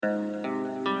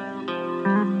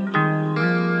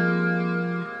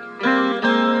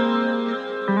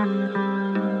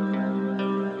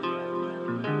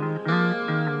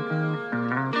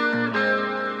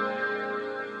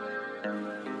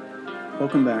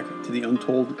Welcome back to the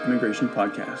Untold Immigration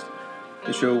Podcast,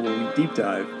 the show where we deep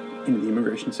dive into the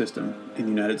immigration system in the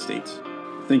United States.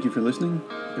 Thank you for listening,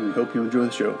 and we hope you enjoy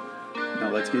the show.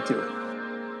 Now let's get to it.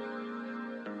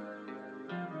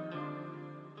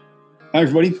 Hi,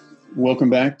 everybody. Welcome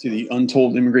back to the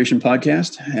Untold Immigration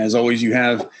Podcast. As always, you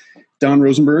have Don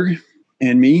Rosenberg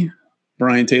and me,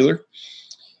 Brian Taylor.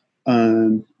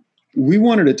 We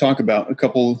wanted to talk about a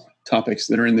couple topics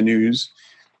that are in the news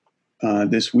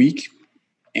this week,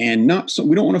 and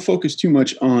we don't want to focus too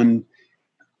much on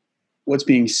what's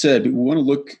being said, but we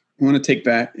want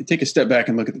to take a step back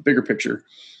and look at the bigger picture.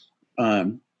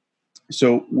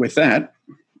 So with that,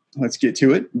 let's get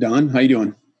to it. Don, how you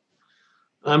doing?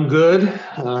 I'm good.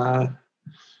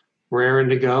 Raring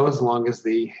to go as long as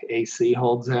the AC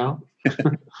holds out.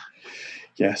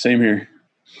 Yeah, same here.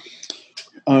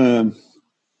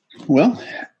 Well,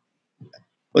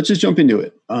 let's just jump into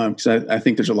it because I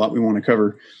think there's a lot we want to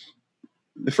cover.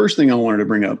 The first thing I wanted to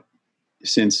bring up,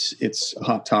 since it's a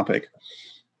hot topic,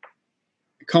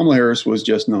 Kamala Harris was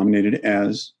just nominated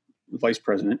as vice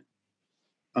president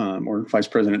or vice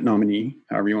president nominee,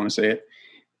 however you want to say it.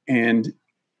 And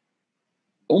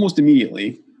almost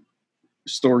immediately,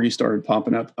 stories started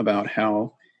popping up about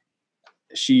how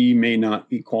she may not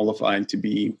be qualified to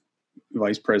be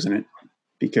vice president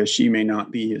because she may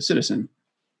not be a citizen.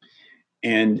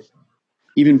 And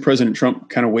even President Trump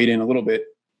kind of weighed in a little bit.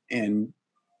 And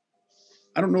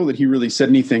I don't know that he really said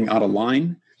anything out of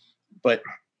line, but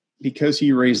because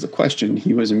he raised the question,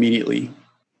 he was immediately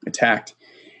attacked.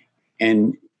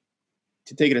 And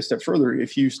to take it a step further,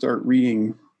 if you start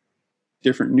reading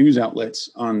different news outlets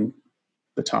on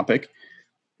the topic,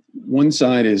 one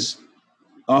side is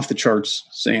off the charts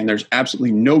saying there's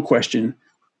absolutely no question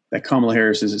that Kamala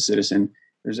Harris is a citizen.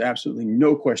 There's absolutely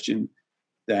no question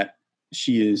that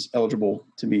she is eligible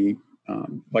to be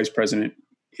vice president.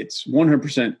 It's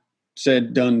 100%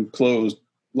 said, done, closed,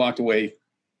 locked away,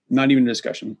 not even a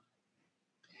discussion.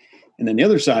 And then the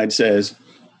other side says,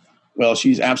 well,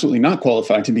 she's absolutely not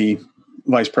qualified to be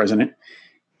vice president.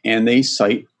 And they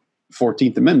cite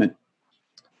 14th Amendment.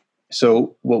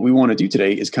 So what we want to do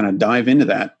today is kind of dive into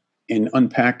that and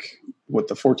unpack what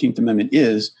the 14th Amendment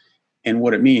is and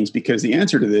what it means, because the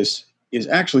answer to this is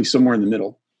actually somewhere in the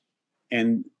middle.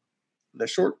 And the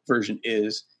short version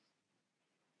is,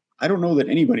 I don't know that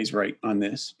anybody's right on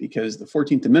this, because the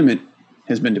 14th Amendment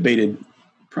has been debated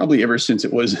probably ever since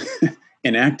it was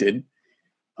enacted.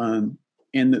 And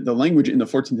the language in the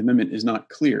 14th Amendment is not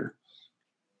clear.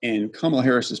 And Kamala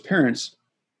Harris's parents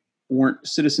weren't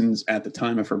citizens at the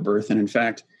time of her birth. And in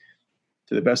fact,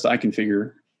 to the best I can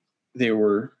figure, they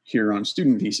were here on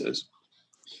student visas.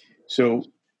 So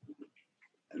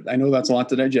I know that's a lot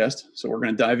to digest, so we're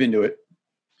going to dive into it.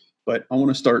 But I want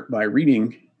to start by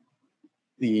reading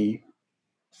the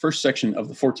first section of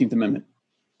the 14th Amendment.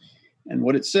 And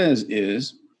what it says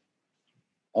is,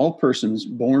 all persons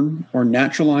born or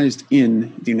naturalized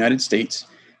in the United States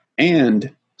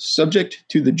and subject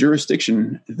to the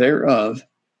jurisdiction thereof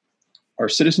are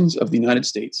citizens of the United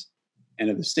States and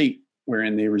of the state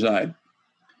wherein they reside.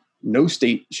 No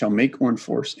state shall make or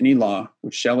enforce any law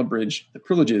which shall abridge the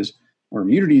privileges or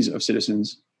immunities of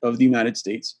citizens of the United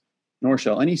States, nor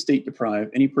shall any state deprive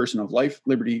any person of life,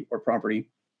 liberty, or property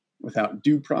without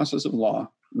due process of law,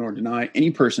 nor deny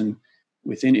any person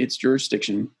within its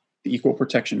jurisdiction the equal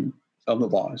protection of the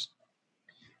laws.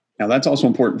 Now, that's also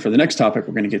important for the next topic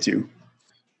we're going to get to.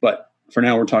 But for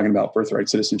now, we're talking about birthright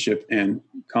citizenship and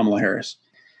Kamala Harris.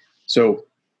 So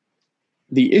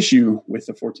the issue with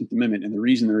the 14th Amendment, and the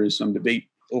reason there is some debate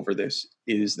over this,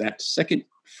 is that second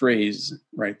phrase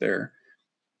right there,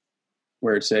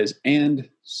 where it says, and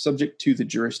subject to the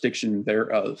jurisdiction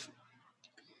thereof.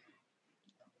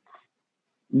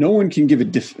 No one can give a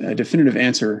definitive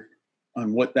answer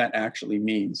on what that actually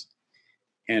means.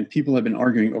 And people have been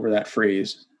arguing over that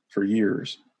phrase for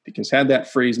years, because had that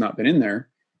phrase not been in there,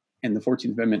 and the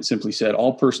 14th Amendment simply said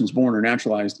all persons born or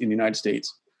naturalized in the United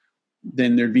States,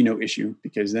 then thered be no issue,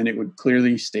 because then it would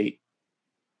clearly state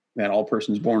that all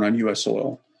persons born on U.S.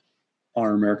 soil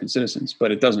are American citizens.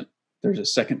 But it doesn't. There's a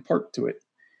second part to it.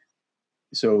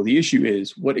 So the issue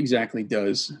is, what exactly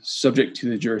does subject to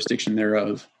the jurisdiction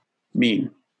thereof mean?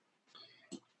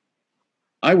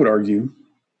 I would argue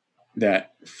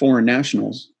that foreign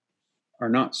nationals are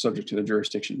not subject to the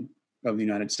jurisdiction of the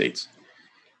United States.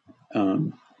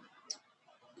 And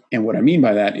what I mean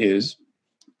by that is,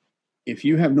 if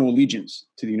you have no allegiance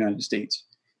to the United States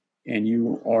and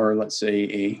you are, let's say,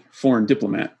 a foreign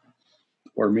diplomat,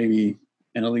 or maybe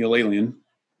an illegal alien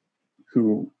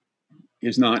who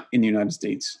is not in the United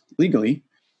States legally,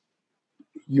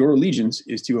 your allegiance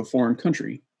is to a foreign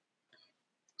country.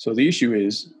 So the issue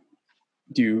is,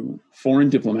 do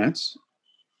foreign diplomats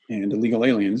and illegal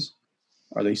aliens,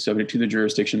 are they subject to the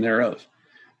jurisdiction thereof?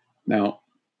 Now,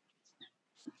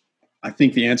 I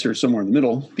think the answer is somewhere in the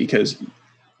middle, because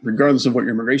regardless of what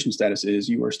your immigration status is,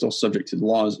 you are still subject to the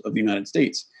laws of the United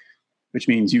States, which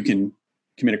means you can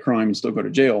commit a crime and still go to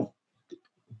jail,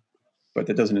 but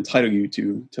that doesn't entitle you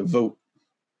to vote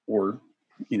or,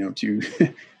 to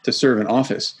to serve in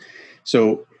office.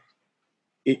 So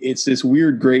it's this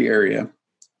weird gray area.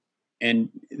 And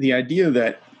the idea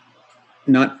that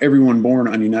not everyone born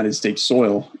on United States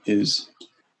soil is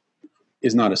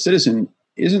not a citizen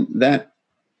isn't that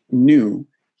new.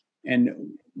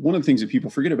 And one of the things that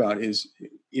people forget about is,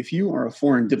 if you are a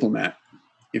foreign diplomat,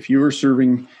 if you are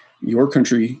serving your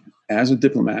country as a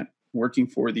diplomat, working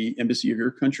for the embassy of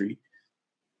your country,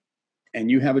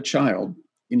 and you have a child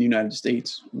in the United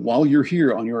States while you're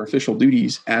here on your official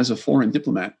duties as a foreign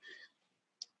diplomat,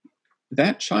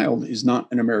 that child is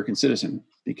not an American citizen,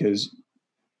 because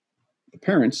the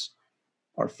parents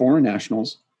are foreign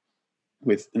nationals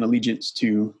with an allegiance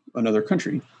to another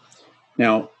country.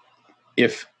 Now,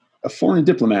 if a foreign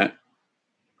diplomat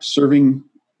serving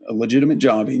a legitimate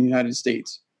job in the United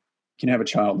States can have a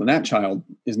child, and that child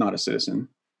is not a citizen,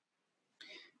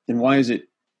 then why is it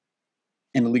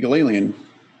an illegal alien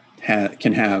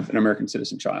can have an American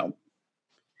citizen child?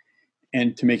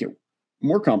 And to make it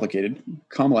more complicated,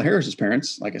 Kamala Harris's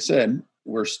parents, like I said,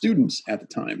 were students at the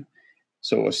time.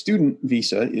 So a student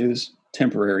visa is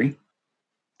temporary,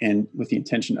 and with the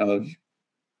intention of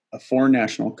a foreign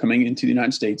national coming into the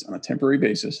United States on a temporary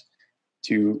basis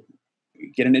to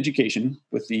get an education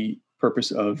with the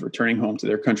purpose of returning home to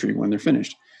their country when they're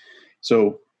finished.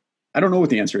 So I don't know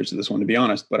what the answer is to this one, to be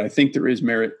honest, but I think there is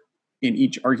merit in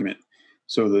each argument.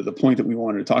 So the point that we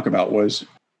wanted to talk about was,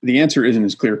 the answer isn't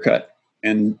as clear cut.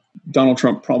 And Donald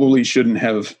Trump probably shouldn't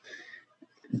have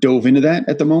dove into that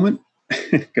at the moment,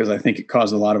 because I think it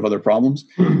caused a lot of other problems.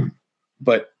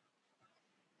 But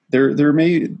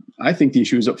I think the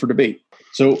issue is up for debate.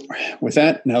 So with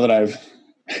that, now that I've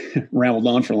rambled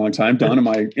on for a long time, Don,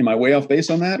 am I way off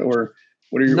base on that, or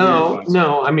what are your thoughts?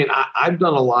 No. I mean, I've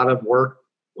done a lot of work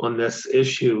on this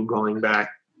issue going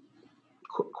back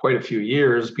quite a few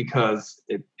years, because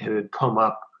it had come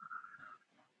up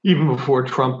even before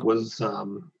Trump was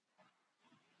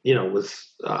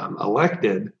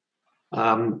elected.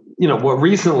 What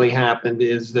recently happened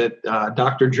is that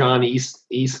Dr. John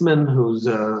Eastman, who's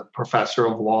a professor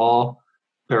of law,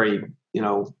 very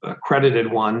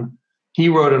accredited one, he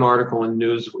wrote an article in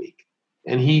Newsweek,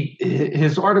 and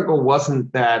his article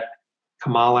wasn't that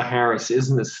Kamala Harris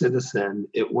isn't a citizen.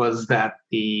 It was that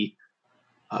the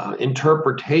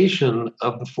interpretation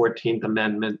of the 14th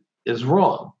Amendment is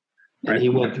wrong. And he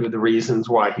went through the reasons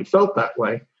why he felt that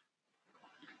way.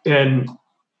 And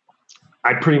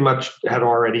I pretty much had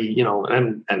already,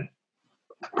 and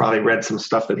probably read some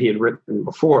stuff that he had written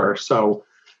before. So,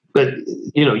 but,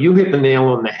 you hit the nail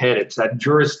on the head. It's that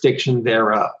jurisdiction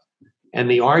thereof.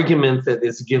 And the argument that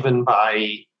is given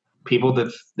by people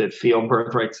that feel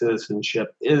birthright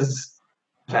citizenship is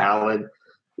valid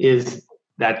is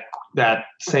that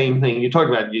same thing you talk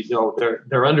about.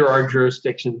 They're under our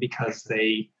jurisdiction because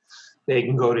they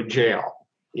can go to jail,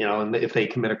 and if they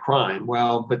commit a crime.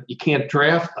 Well, but you can't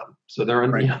draft them, so they're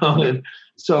under, and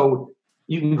so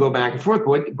you can go back and forth.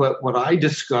 But what I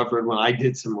discovered when I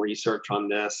did some research on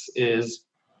this is,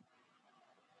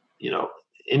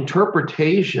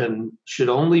 interpretation should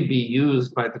only be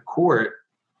used by the court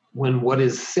when what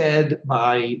is said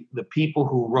by the people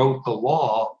who wrote the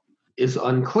law is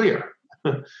unclear.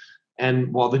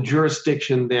 And while the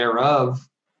jurisdiction thereof,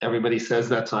 everybody says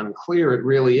that's unclear, it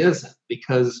really isn't.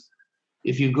 Because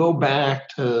if you go back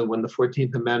to when the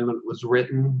 14th Amendment was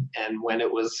written and when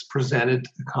it was presented to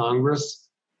the Congress,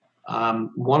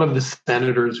 one of the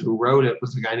senators who wrote it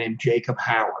was a guy named Jacob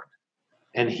Howard.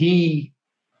 And he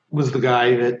was the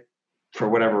guy that, for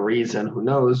whatever reason, who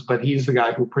knows, but he's the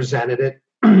guy who presented it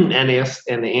and asked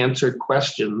and answered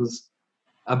questions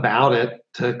about it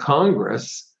to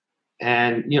Congress,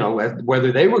 and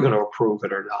whether they were going to approve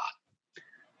it or not.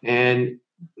 And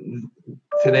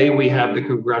today we have the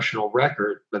congressional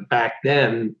record, but back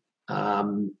then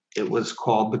it was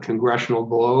called the Congressional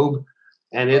Globe,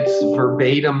 and it's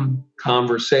verbatim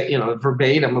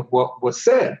verbatim of what was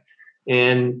said.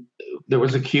 And there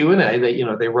was a Q&A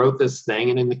that, they wrote this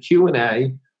thing, and in the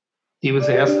Q&A, he was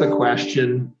asked the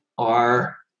question,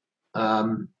 are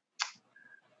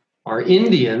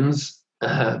Indians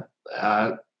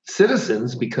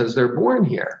citizens because they're born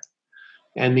here?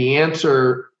 And the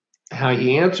answer, how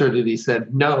he answered it, he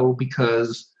said no,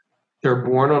 because they're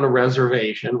born on a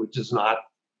reservation, which is not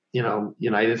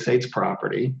United States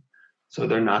property, so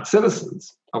they're not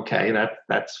citizens. Okay,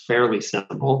 that's fairly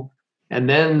simple. And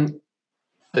then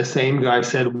the same guy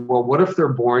said, well, what if they're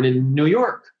born in New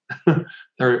York?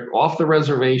 They're off the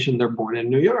reservation, they're born in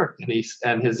New York.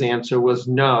 And his answer was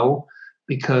no,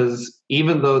 because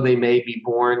even though they may be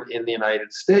born in the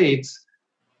United States,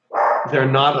 they're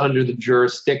not under the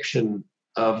jurisdiction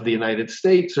of the United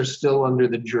States, are still under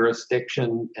the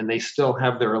jurisdiction, and they still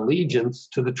have their allegiance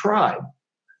to the tribe,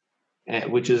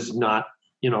 which is not,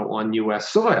 on U.S.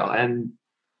 soil. And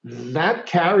that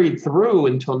carried through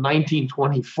until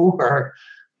 1924,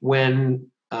 when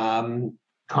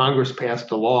Congress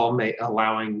passed a law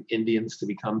allowing Indians to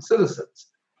become citizens,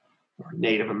 or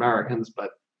Native Americans,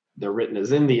 but they're written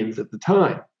as Indians at the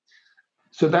time.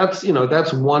 So that's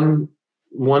one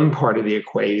part of the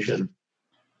equation.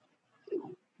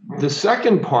 The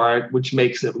second part, which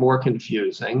makes it more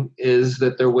confusing, is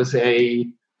that there was a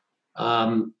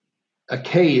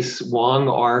case, Wong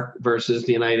Ark versus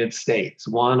the United States.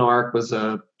 Wong Ark was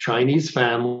a Chinese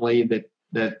family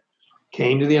that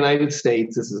came to the United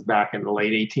States. This is back in the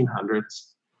late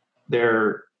 1800s.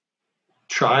 Their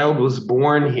child was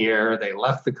born here. They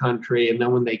left the country, and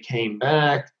then when they came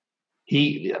back,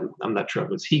 I'm not sure if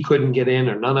it was he couldn't get in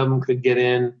or none of them could get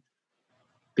in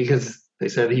because they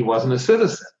said he wasn't a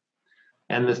citizen.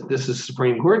 And this is a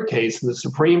Supreme Court case, and the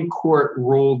Supreme Court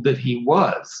ruled that he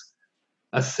was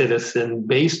a citizen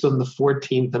based on the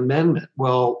 14th Amendment.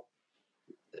 Well,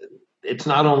 it's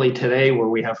not only today where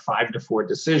we have 5-4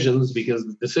 decisions, because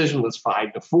the decision was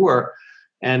 5-4,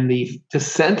 and the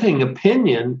dissenting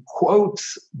opinion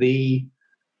quotes the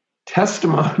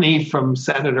testimony from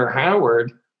Senator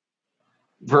Howard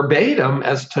verbatim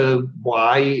as to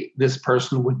why this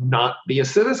person would not be a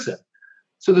citizen.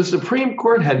 So the Supreme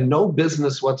Court had no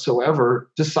business whatsoever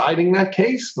deciding that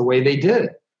case the way they did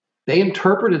it. They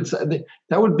interpreted,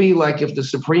 that would be like if the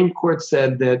Supreme Court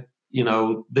said that,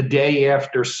 the day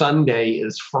after Sunday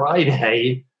is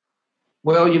Friday.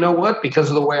 Well, you know what? Because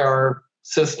of the way our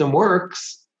system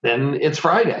works, then it's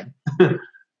Friday.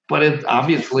 But it's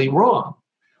obviously wrong.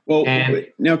 Well,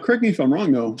 now correct me if I'm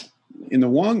wrong, though. In the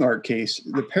Wong Ark case,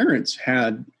 the parents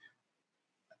had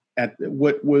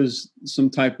what was some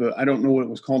type of, I don't know what it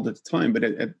was called at the time, but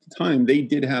at the time they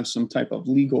did have some type of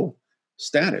legal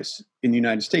status in the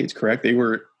United States, correct? They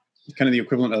were kind of the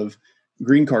equivalent of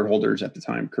green card holders at the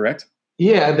time, correct?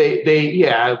 Yeah,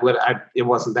 it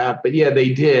wasn't that, but yeah, they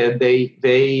did. They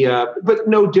but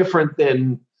no different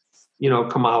than,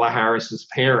 Kamala Harris's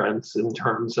parents in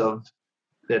terms of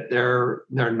that they're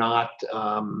not,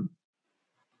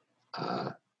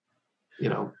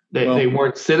 they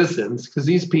weren't citizens, because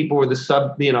these people were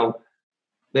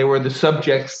they were the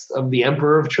subjects of the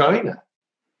Emperor of China.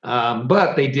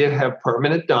 But they did have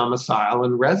permanent domicile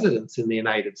and residence in the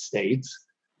United States.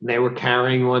 They were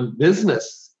carrying on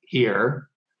business here.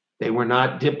 They were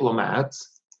not diplomats.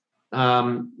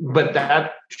 But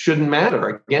that shouldn't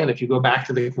matter. Again, if you go back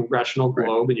to the Congressional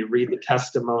Globe and you read the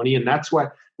testimony, and that's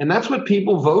what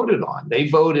people voted on. They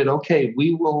voted, okay,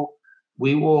 we will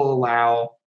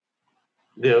allow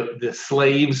the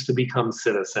slaves to become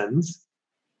citizens.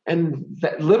 And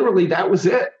that was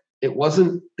it. It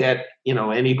wasn't that,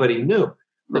 anybody knew.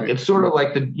 Look, it's sort of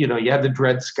like you had the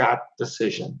Dred Scott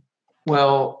decision.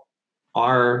 Well,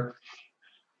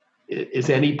 is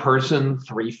any person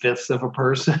 3/5 of a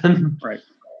person? Right.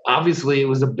 Obviously, it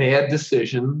was a bad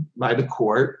decision by the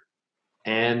court,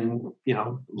 and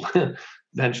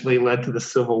eventually led to the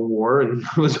Civil War and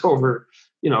was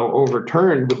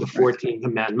overturned with the 14th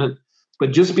Amendment.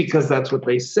 But just because that's what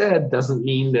they said doesn't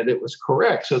mean that it was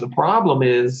correct. So the problem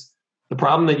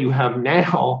that you have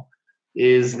now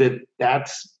is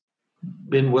that's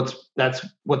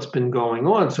what's been going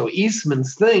on. So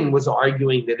Eastman's thing was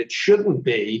arguing that it shouldn't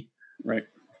be. Right.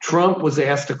 Trump was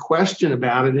asked a question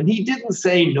about it, and he didn't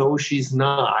say, no, she's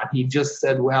not. He just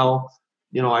said, well,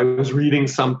 I was reading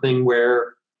something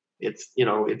where it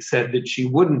said that she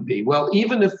wouldn't be. Well,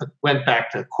 even if it went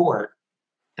back to court,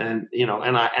 and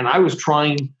I was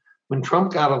trying, when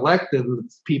Trump got elected,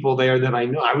 people there that I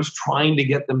knew, I was trying to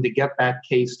get them to get that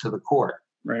case to the court.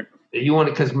 Right.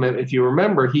 Because if you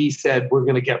remember, he said, we're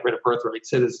going to get rid of birthright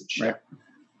citizenship. Right.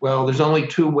 Well, there's only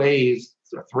 2 ways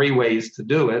or 3 ways to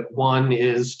do it. One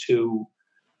is to,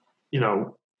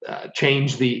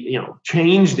 change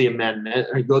the amendment,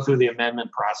 or go through the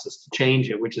amendment process to change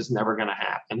it, which is never going to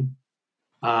happen.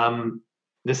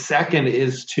 The second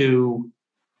is to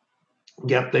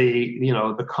get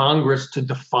the Congress to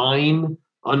define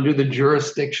under the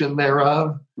jurisdiction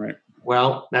thereof. Right.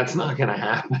 Well, that's not going to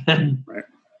happen. Right.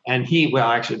 And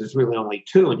actually, there's really only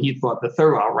 2, and he thought the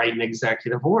third, I'll write an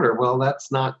executive order. Well,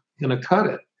 that's not going to cut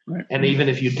it. Right. And even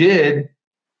if you did,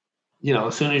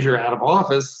 as soon as you're out of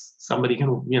office, somebody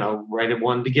can, write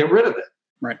one to get rid of it.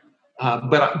 Right.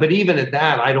 But even at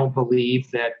that, I don't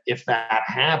believe that if that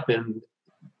happened,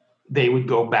 they would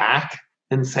go back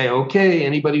and say, okay,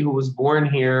 anybody who was born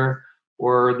here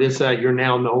or this, you're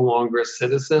now no longer a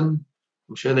citizen.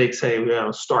 I'm sure they'd say,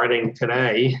 starting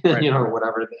today, Right.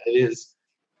 Whatever that is,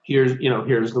 here's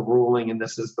the ruling and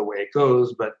this is the way it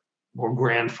goes, but we'll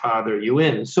grandfather you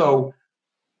in. So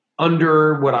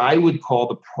under what I would call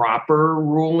the proper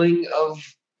ruling of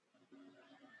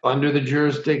under the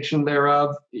jurisdiction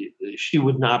thereof, she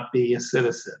would not be a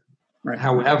citizen. Right.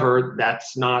 However,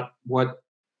 that's not what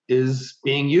is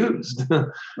being used.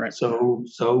 Right. So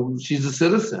she's a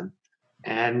citizen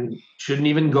and shouldn't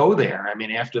even go there. I mean,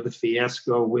 after the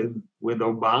fiasco with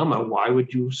Obama, why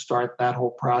would you start that whole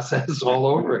process all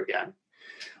over again?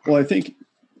 Well, I think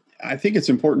it's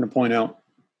important to point out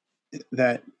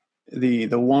that the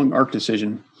Wong Ark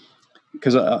decision,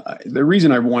 because the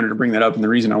reason I wanted to bring that up and the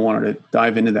reason I wanted to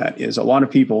dive into that is a lot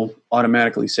of people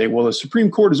automatically say, well, the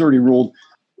Supreme Court has already ruled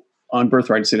on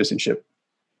birthright citizenship.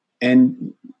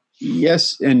 And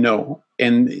yes and no.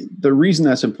 And the reason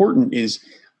that's important is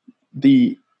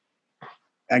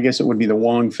I guess it would be the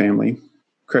Wong family.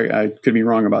 I could be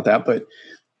wrong about that, but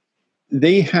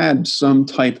they had some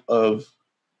type of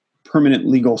permanent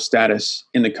legal status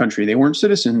in the country. They weren't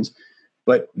citizens,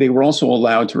 but they were also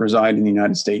allowed to reside in the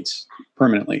United States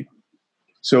permanently.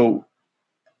 So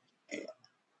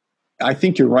I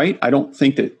think you're right. I don't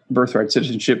think that birthright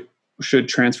citizenship should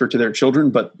transfer to their children,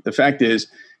 but the fact is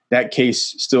that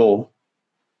case still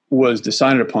was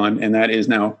decided upon, and that is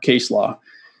now case law.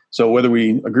 So whether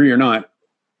we agree or not,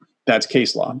 that's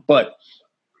case law. But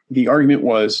the argument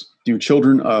was, do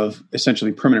children of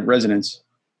essentially permanent residents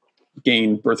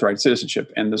gain birthright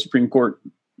citizenship? And the Supreme Court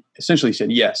essentially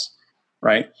said yes,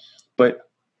 right? But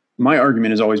my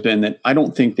argument has always been that I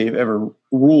don't think they've ever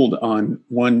ruled on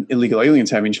illegal aliens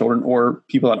having children or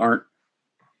people that aren't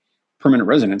permanent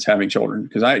residents having children.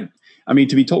 Because I mean,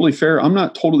 to be totally fair, I'm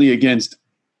not totally against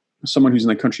someone who's in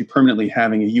the country permanently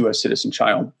having a U.S. citizen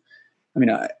child. I mean,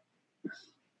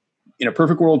 in a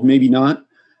perfect world, maybe not,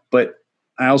 but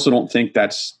I also don't think I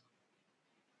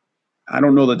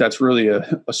don't know that that's really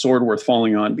a sword worth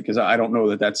falling on, because I don't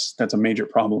know that that's a major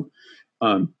problem.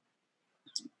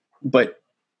 But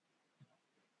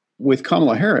with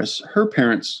Kamala Harris, her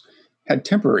parents had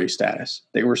temporary status.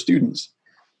 They were students,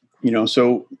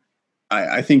 so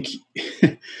I think,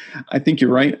 I think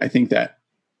you're right. I think that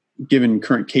given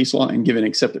current case law and given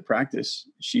accepted practice,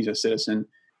 she's a citizen,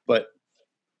 but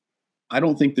I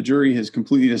don't think the jury has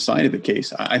completely decided the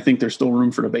case. I think there's still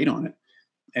room for debate on it.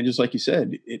 And just like you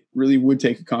said, it really would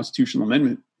take a constitutional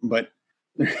amendment, but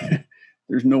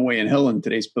there's no way in hell in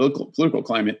today's political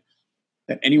climate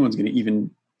that anyone's going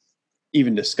to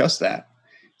even discuss that.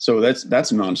 So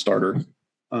that's a non-starter.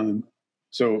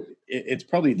 So it's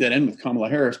probably a dead end with Kamala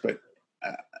Harris, but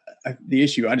the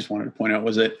issue I just wanted to point out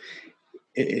was that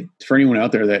for anyone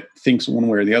out there that thinks one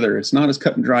way or the other, it's not as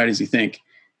cut and dried as you think.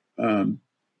 And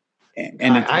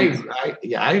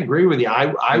I agree with you.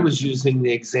 I was using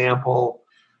the example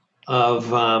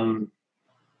of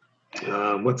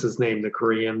what's his name, the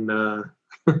Korean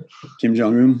Kim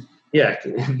Jong-un. Yeah,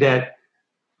 that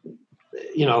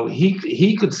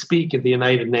he could speak at the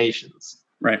United Nations,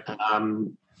 right?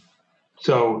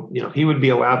 So he would be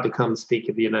allowed to come speak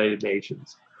at the United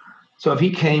Nations. So if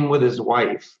he came with his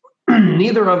wife,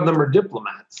 neither of them are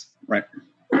diplomats, right?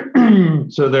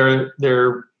 So they're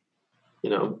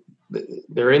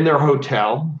in their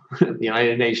hotel, the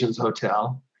United Nations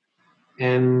hotel,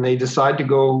 and they decide to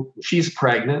go. She's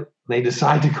pregnant. They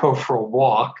decide to go for a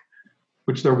walk,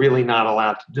 which they're really not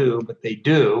allowed to do, but they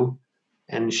do.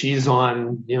 And she's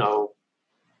on,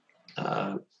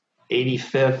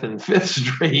 85th and 5th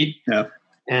Street, yeah,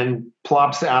 and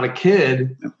plops out a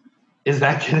kid. Yeah. Is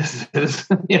that kid a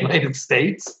citizen of the United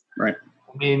States? Right.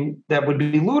 I mean, that would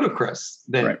be ludicrous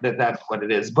right. that's what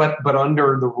it is. But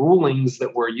under the rulings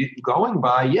that we're going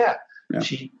by, yeah.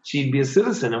 She'd be a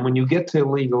citizen. And when you get to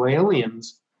illegal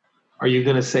aliens, are you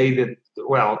going to say that,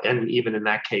 well, and even in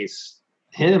that case,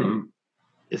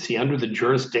 is he under the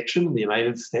jurisdiction of the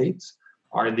United States?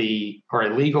 Are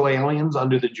illegal aliens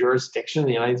under the jurisdiction of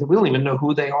the United States? We don't even know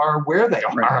who they are, where they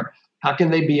are. Right. How can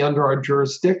they be under our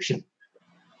jurisdiction?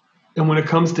 And when it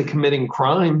comes to committing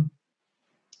crime,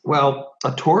 well,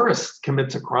 a tourist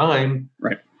commits a crime,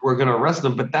 right? We're going to arrest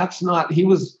them, but that's not.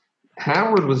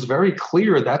 Howard was very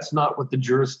clear. That's not what the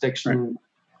jurisdiction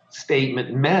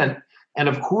statement meant. And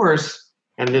of course,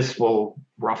 and this will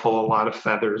ruffle a lot of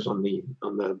feathers on the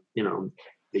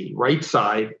the right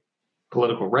side,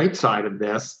 political right side of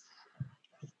this.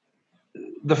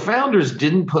 the founders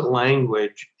didn't put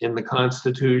language in the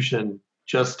Constitution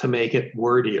just to make it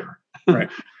wordier. Right.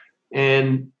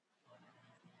 And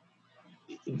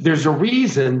there's a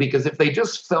reason, because if they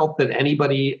just felt that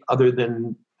anybody other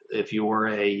than if you were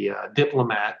a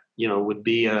diplomat, would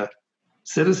be a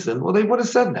citizen, well, they would have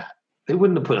said that. They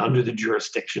wouldn't have put under the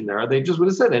jurisdiction there. They just would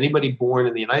have said anybody born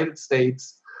in the United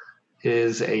States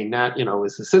is is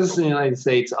a citizen of the United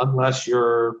States unless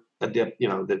you're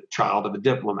the child of a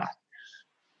diplomat,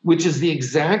 which is the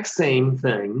exact same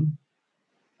thing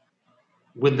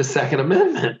with the Second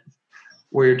Amendment,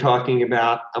 where you're talking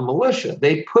about a militia.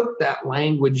 They put that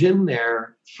language in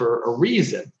there for a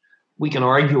reason. We can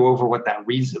argue over what that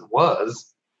reason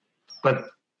was, but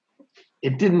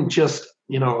it didn't just,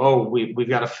 we've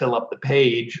got to fill up the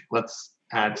page. Let's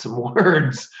add some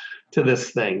words to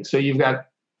this thing. So you've got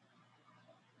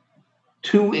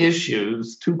two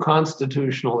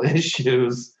constitutional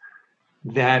issues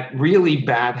that really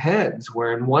bat heads,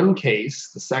 where in one case,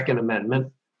 the Second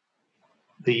Amendment,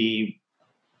 the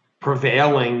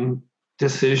prevailing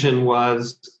decision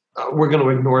was we're going to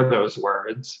ignore those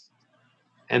words.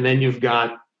 And then you've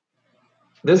got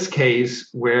this case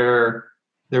where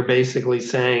they're basically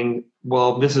saying,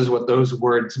 well, this is what those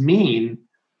words mean,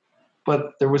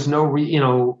 but there was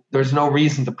there's no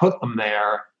reason to put them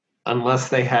there unless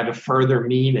they had a further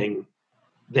meaning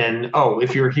than,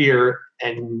 if you're here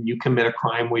and you commit a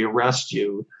crime, we arrest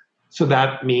you. So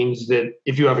that means that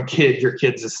if you have a kid, your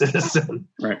kid's a citizen.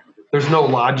 Right. There's no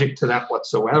logic to that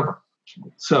whatsoever.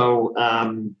 So,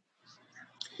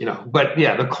 but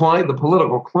yeah, the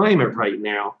political climate right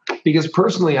now, because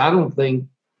personally, I don't think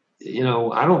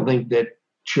that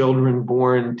children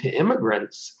born to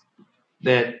immigrants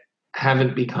that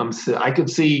haven't become, I could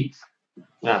see,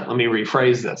 let me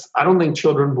rephrase this. I don't think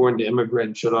children born to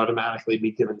immigrants should automatically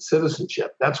be given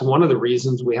citizenship. That's one of the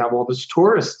reasons we have all this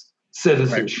tourist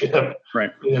citizenship. Right.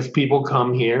 Because people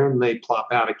come here and they plop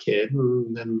out a kid,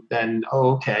 and then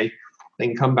okay, they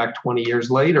can come back 20 years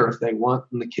later if they want,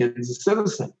 and the kid's a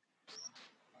citizen.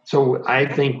 So I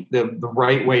think the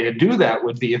right way to do that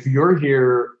would be, if you're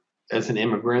here as an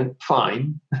immigrant,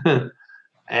 fine. And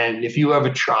if you have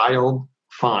a child,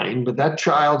 fine. But that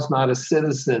child's not a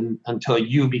citizen until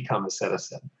you become a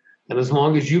citizen. And as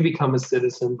long as you become a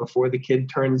citizen before the kid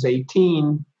turns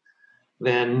 18,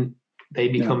 then they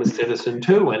become a citizen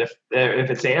too. And if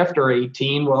it's after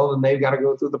 18, well, then they've got to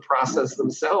go through the process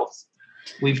themselves.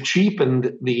 We've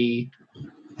cheapened the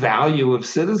value of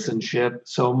citizenship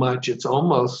so much, it's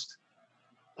almost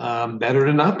better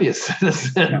to not be a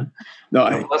citizen. No,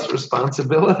 less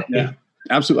responsibility. Yeah,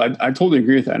 absolutely. I totally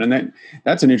agree with that. And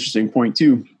that's an interesting point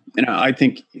too. And I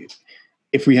think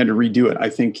if we had to redo it, I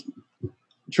think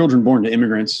children born to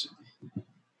immigrants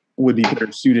would be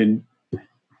better suited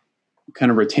kind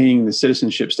of retaining the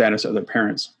citizenship status of their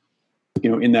parents.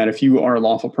 In that if you are a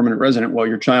lawful permanent resident, well,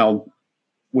 your child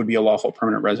would be a lawful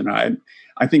permanent resident.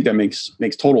 I think that makes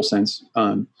total sense.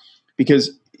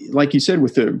 Because like you said,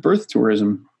 with the birth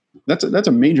tourism, that's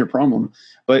a major problem.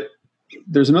 But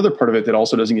there's another part of it that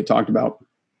also doesn't get talked about.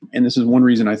 And this is one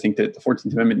reason I think that the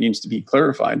 14th Amendment needs to be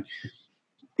clarified,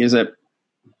 is that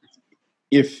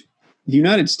if the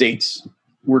United States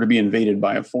were to be invaded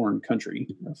by a foreign country,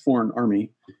 a foreign army,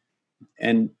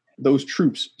 and those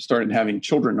troops started having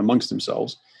children amongst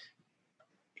themselves,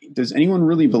 does anyone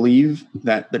really believe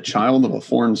that the child of a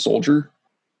foreign soldier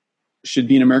should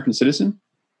be an American citizen?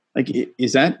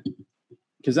 Is that,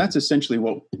 because that's essentially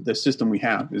what the system we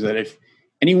have, is that if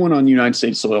anyone on the United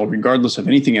States soil, regardless of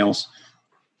anything else,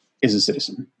 is a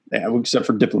citizen, except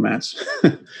for diplomats,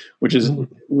 which is,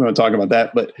 we're going to talk about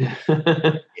that. But,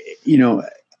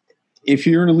 if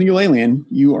you're an illegal alien,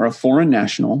 you are a foreign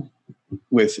national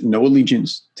with no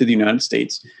allegiance to the United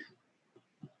States,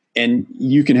 and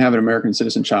you can have an American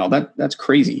citizen child. That's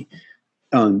crazy.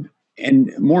 And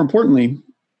more importantly,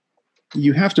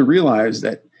 you have to realize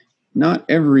that not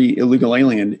every illegal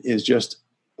alien is just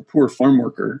a poor farm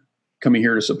worker coming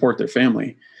here to support their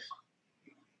family.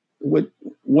 What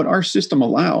our system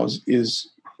allows is,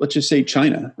 let's just say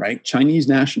China, right? Chinese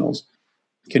nationals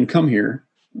can come here,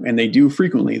 and they do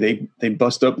frequently. They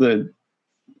bust up the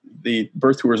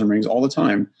birth tourism rings all the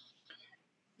time.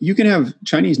 You can have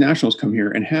Chinese nationals come here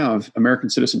and have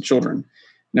American citizen children.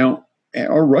 Now,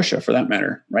 or Russia for that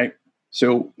matter, right?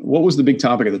 So what was the big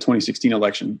topic of the 2016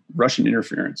 election? Russian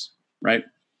interference, right?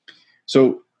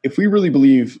 So if we really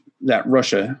believe that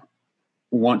Russia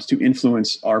wants to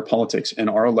influence our politics and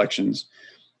our elections,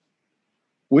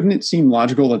 wouldn't it seem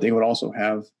logical that they would also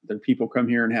have their people come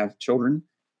here and have children?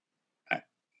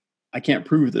 I can't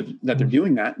prove that they're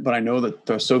doing that, but I know that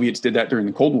the Soviets did that during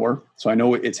the Cold War. So I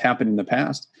know it's happened in the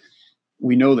past.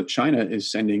 We know that China is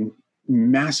sending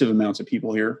massive amounts of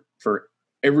people here for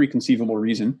every conceivable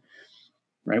reason,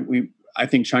 right? I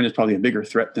think China is probably a bigger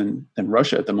threat than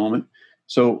Russia at the moment.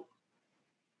 So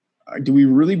do we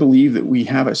really believe that we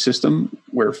have a system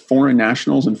where foreign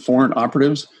nationals and foreign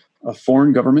operatives of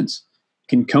foreign governments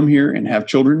can come here and have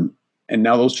children, and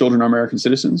now those children are American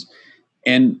citizens?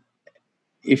 And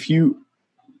if you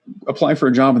apply for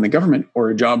a job in the government or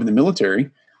a job in the military,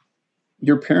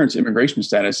 your parents' immigration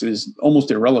status is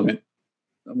almost irrelevant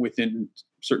within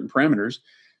certain parameters.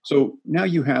 So now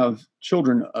you have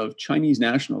children of Chinese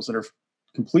nationals that are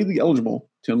completely eligible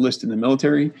to enlist in the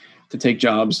military, to take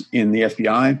jobs in the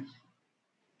FBI,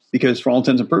 because for all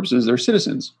intents and purposes, they're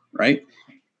citizens, right?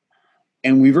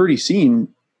 And we've already seen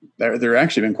there have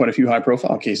actually been quite a few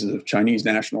high-profile cases of Chinese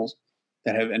nationals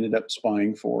that have ended up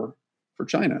spying for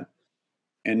China.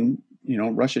 And,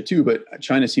 Russia too, but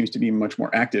China seems to be much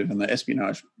more active in the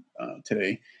espionage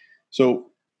today. So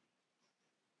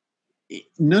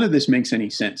none of this makes any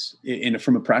sense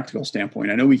from a practical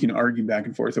standpoint. I know we can argue back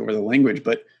and forth over the language,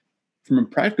 but from a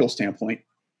practical standpoint,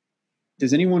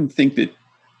 does anyone think that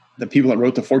the people that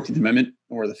wrote the 14th Amendment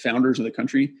or the founders of the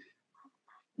country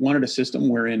wanted a system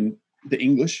wherein the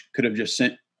English could have just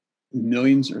sent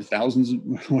millions or thousands,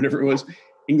 whatever it was,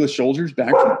 English soldiers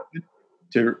back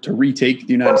to retake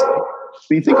the United States? What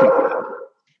do you think about that?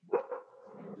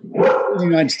 The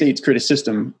United States create a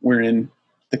system wherein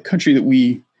the country that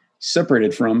we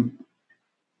separated from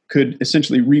could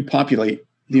essentially repopulate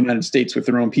the United States with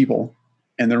their own people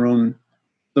and their own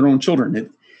children.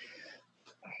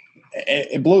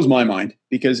 It blows my mind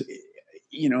because,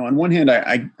 on one hand,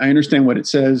 I understand what it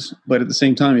says, but at the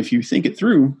same time, if you think it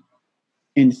through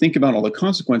and think about all the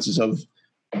consequences of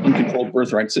uncontrolled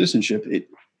birthright citizenship,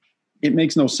 it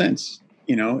makes no sense.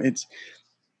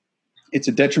 It's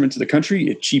a detriment to the country.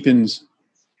 It cheapens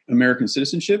American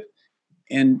citizenship.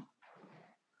 And,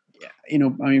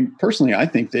 personally, I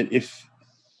think that if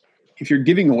you're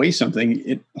giving away something,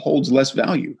 it holds less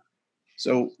value.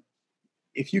 So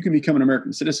if you can become an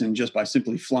American citizen just by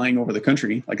simply flying over the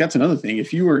country, like that's another thing.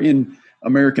 If you are in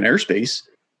American airspace,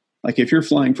 like if you're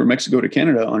flying from Mexico to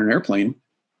Canada on an airplane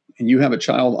and you have a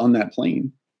child on that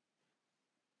plane,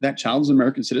 that child's an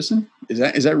American citizen.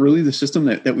 Is that really the system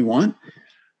that we want?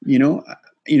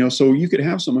 So you could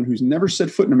have someone who's never set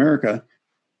foot in America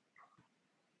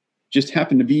just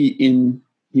happen to be in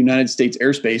United States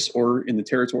airspace or in the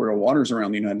territorial waters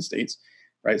around the United States,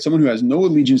 right? Someone who has no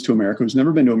allegiance to America, who's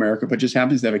never been to America, but just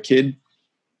happens to have a kid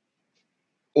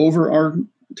over our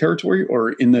territory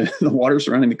or in the water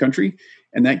surrounding the country,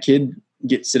 and that kid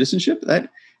gets citizenship. That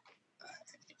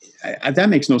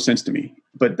makes no sense to me,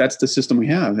 but that's the system we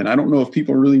have. And I don't know if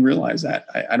people really realize that.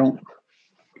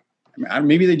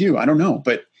 Maybe they do. I don't know,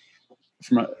 but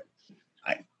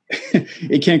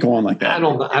it can't go on like that.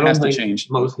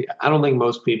 I don't think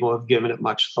most people have given it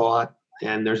much thought,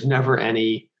 and there's never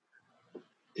any,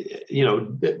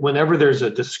 whenever there's a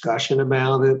discussion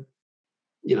about it,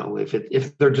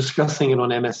 if they're discussing it on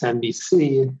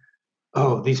MSNBC,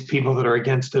 these people that are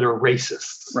against it are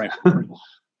racists. Right.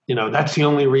 That's the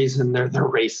only reason they're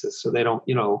racist. So they don't,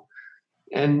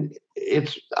 and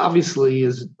it's obviously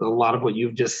is a lot of what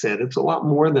you've just said. It's a lot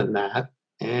more than that.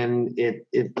 And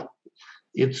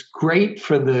it's great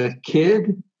for the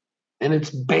kid and it's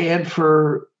bad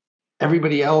for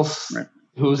everybody else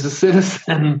who's a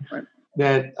citizen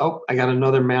that, I got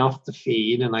another mouth to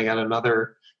feed and I got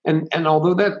another, and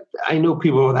although that, I know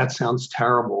people, that sounds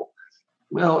terrible.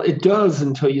 Well, it does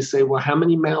until you say, well, how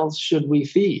many mouths should we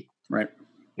feed? Right.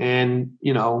 And,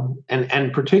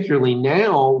 and particularly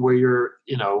now where you're,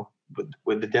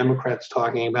 with the Democrats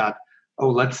talking about,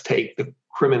 let's take the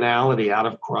criminality out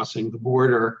of crossing the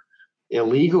border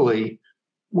illegally.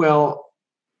 Well,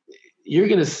 you're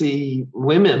going to see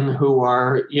women who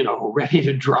are, ready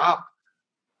to drop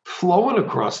flowing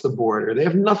across the border. They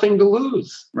have nothing to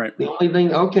lose. Right. The only thing,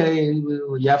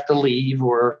 you have to leave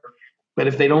but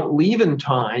if they don't leave in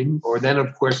time, or then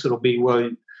of course it'll be,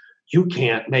 well, you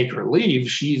can't make her leave.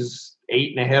 She's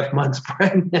 8.5 months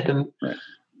pregnant. Right.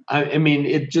 I mean,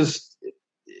 it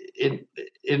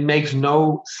makes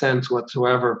no sense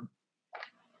whatsoever,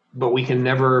 but we can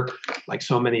never, like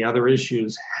so many other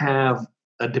issues, have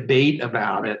a debate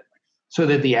about it so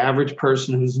that the average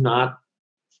person who's not,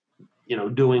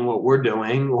 doing what we're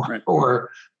doing or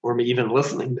even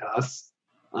listening to us,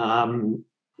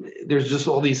 there's just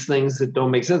all these things that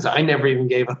don't make sense. I never even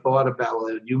gave a thought about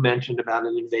what you mentioned about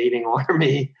an invading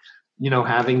army,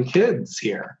 having kids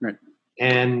here. Right.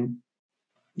 And,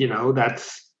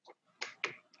 that's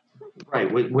right.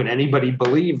 Would anybody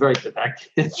believe, that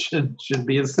kid should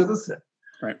be a citizen?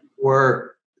 Right.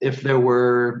 Or if there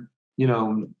were,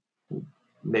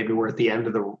 maybe we're at the end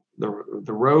of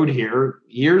the road here,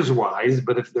 years wise,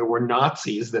 but if there were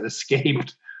Nazis that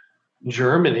escaped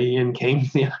Germany and came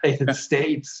to the United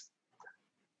States,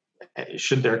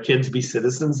 should their kids be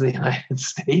citizens of the United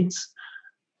States?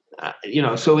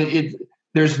 So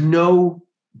there's no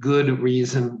good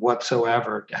reason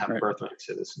whatsoever to have birthright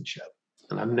citizenship.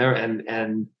 And I'm there,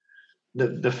 and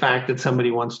the fact that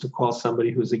somebody wants to call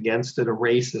somebody who's against it a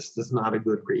racist is not a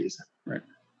good reason. Right.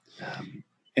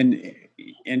 And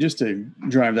just to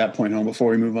drive that point home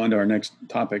before we move on to our next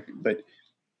topic, but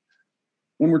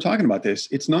when we're talking about this,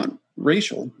 it's not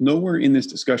racial. Nowhere in this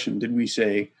discussion did we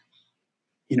say,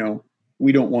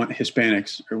 we don't want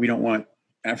Hispanics or we don't want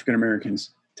African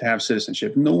Americans to have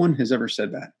citizenship. No one has ever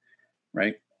said that,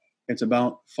 right? It's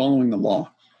about following the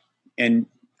law. And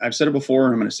I've said it before,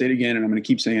 and I'm going to say it again, and I'm going to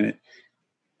keep saying it.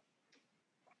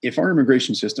 If our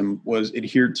immigration system was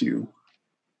adhered to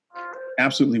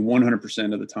absolutely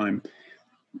 100% of the time,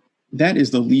 that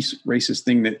is the least racist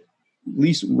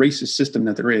system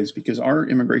that there is, because our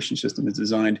immigration system is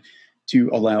designed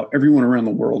to allow everyone around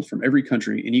the world from every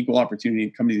country an equal opportunity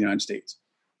to come to the United States,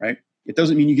 right? It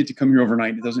doesn't mean you get to come here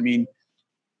overnight. It doesn't mean,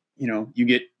 you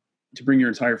get to bring your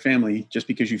entire family just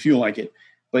because you feel like it.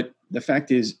 But the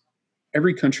fact is,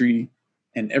 every country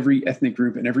and every ethnic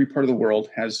group in every part of the world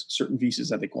has certain visas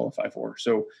that they qualify for.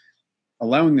 So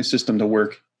allowing the system to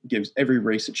work gives every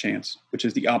race a chance, which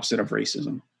is the opposite of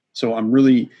racism. So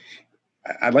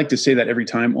I'd like to say that every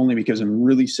time, only because I'm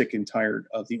really sick and tired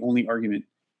of the only argument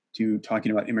to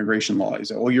talking about immigration law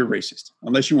is, you're racist.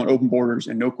 Unless you want open borders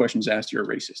and no questions asked, you're a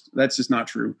racist. That's just not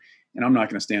true. And I'm not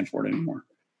going to stand for it anymore.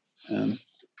 I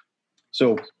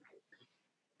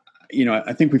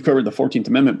think we've covered the 14th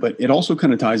Amendment, but it also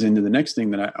kind of ties into the next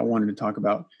thing that I wanted to talk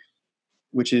about,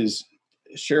 which is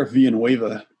Sheriff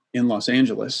Villanueva in Los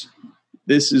Angeles.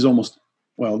 This is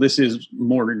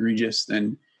more egregious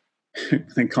than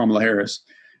Kamala Harris.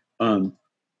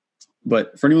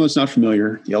 But for anyone that's not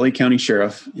familiar, the LA County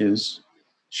Sheriff is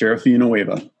Sheriff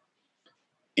Villanueva.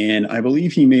 And I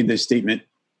believe he made this statement.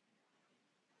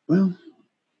 Well,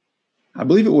 I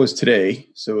believe it was today.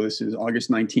 So this is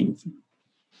August 19th.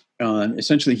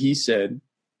 Essentially, he said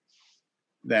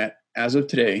that as of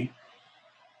today,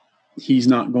 he's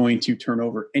not going to turn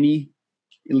over any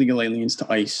illegal aliens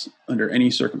to ICE under any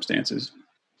circumstances.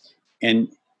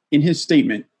 And in his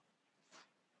statement,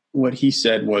 what he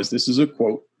said was, this is a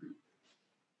quote,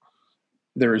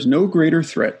 "There is no greater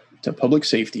threat to public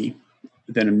safety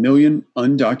than 1 million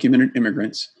undocumented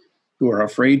immigrants who are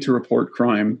afraid to report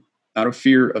crime out of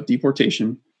fear of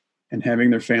deportation and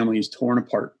having their families torn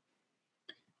apart.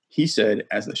 He said,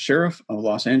 as the sheriff of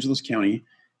Los Angeles County,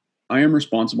 I am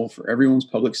responsible for everyone's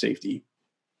public safety,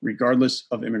 regardless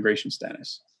of immigration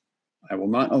status. I will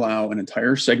not allow an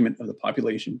entire segment of the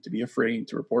population to be afraid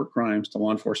to report crimes to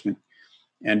law enforcement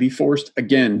and be forced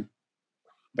again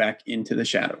back into the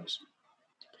shadows."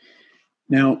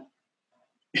 Now,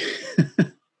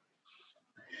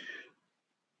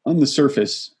 on the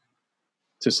surface,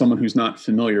 to someone who's not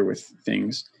familiar with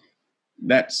things,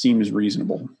 that seems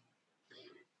reasonable.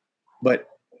 But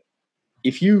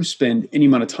if you spend any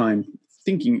amount of time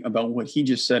thinking about what he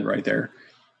just said right there,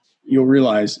 you'll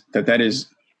realize that that is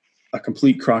a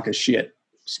complete crock of shit.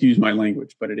 Excuse my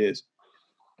language, but it is.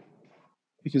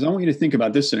 Because I want you to think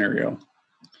about this scenario.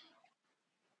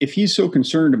 If he's so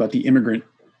concerned about the immigrant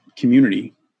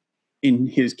community in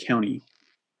his county,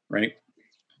 right?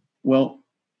 Well,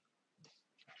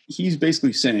 he's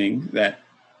basically saying that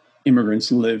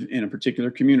immigrants live in a particular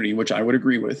community, which I would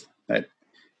agree with, that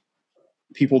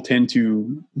people tend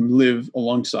to live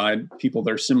alongside people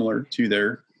that are similar to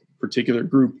their particular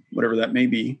group, whatever that may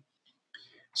be.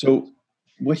 So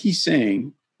what he's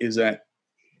saying is that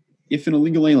if an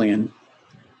illegal alien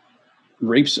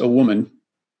rapes a woman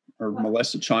or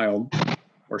molests a child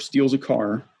or steals a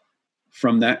car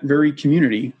from that very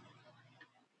community,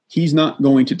 he's not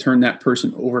going to turn that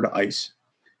person over to ICE.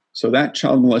 So that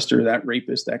child molester, that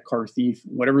rapist, that car thief,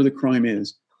 whatever the crime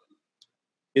is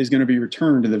going to be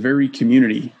returned to the very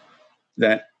community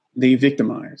that they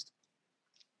victimized.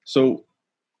 So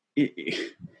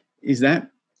is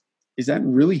that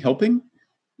really helping?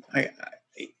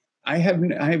 I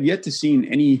have yet to see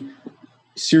any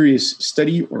serious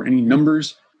study or any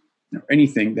numbers or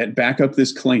anything that back up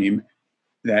this claim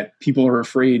that people are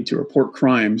afraid to report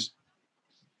crimes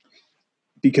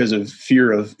because of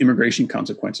fear of immigration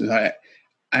consequences.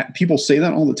 People say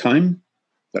that all the time,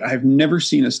 but I've never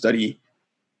seen a study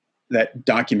that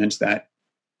documents that,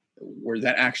 where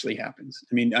that actually happens.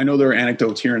 I mean, I know there are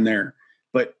anecdotes here and there,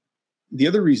 but the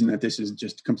other reason that this is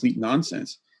just complete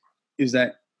nonsense is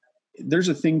that there's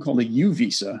a thing called a U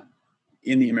visa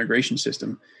in the immigration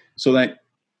system so that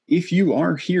if you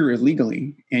are here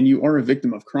illegally and you are a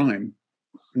victim of crime,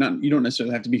 you don't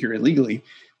necessarily have to be here illegally,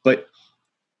 but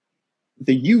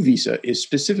the U visa is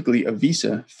specifically a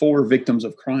visa for victims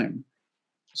of crime.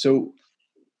 So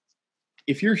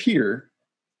if you're here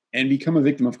and become a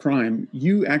victim of crime,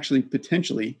 you actually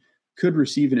potentially could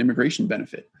receive an immigration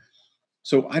benefit.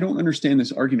 So I don't understand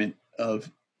this argument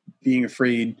of being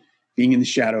afraid, being in the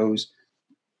shadows,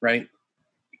 right?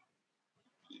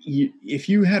 If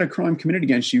you had a crime committed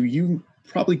against you, you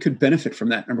probably could benefit from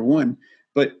that, number one.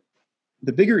 But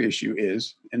the bigger issue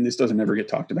is, and this doesn't ever get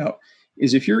talked about,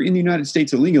 is if you're in the United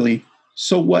States illegally,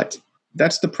 so what?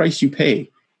 That's the price you pay.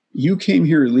 You came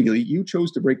here illegally. You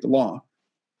chose to break the law.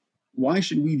 Why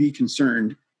should we be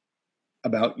concerned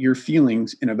about your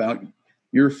feelings and about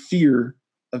your fear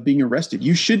of being arrested?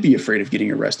 You should be afraid of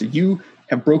getting arrested. You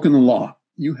have broken the law.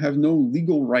 You have no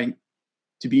legal right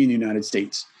to be in the United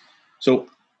States. So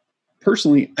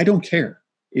personally, I don't care.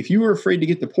 If you are afraid to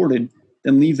get deported,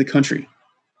 then leave the country,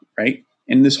 right?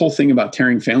 And this whole thing about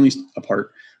tearing families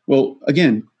apart, well,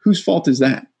 again, whose fault is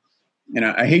that? And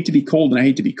I hate to be cold and I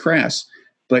hate to be crass,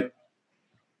 but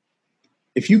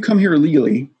if you come here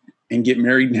illegally and get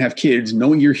married and have kids,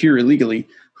 knowing you're here illegally,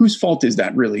 whose fault is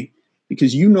that really?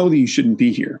 Because you know that you shouldn't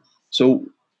be here. So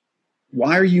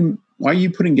why are you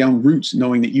putting down roots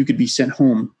knowing that you could be sent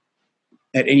home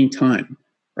at any time,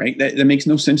 right? That makes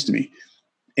no sense to me.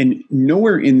 And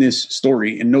nowhere in this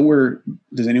story and nowhere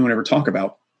does anyone ever talk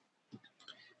about,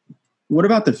 what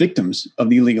about the victims of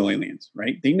the illegal aliens,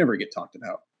 right? They never get talked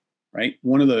about, right?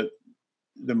 One of the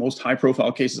most high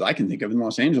profile cases I can think of in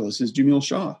Los Angeles is Jamil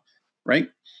Shaw, right?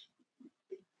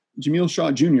 Jamil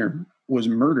Shaw Jr. was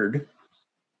murdered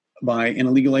by an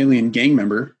illegal alien gang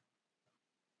member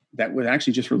that was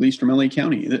actually just released from LA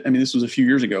County. I mean, this was a few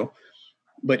years ago,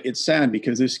 but it's sad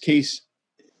because this case,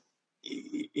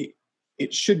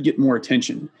 it should get more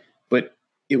attention, but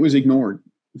it was ignored.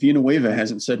 Villanueva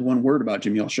hasn't said one word about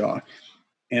Jamil Shaw.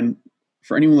 And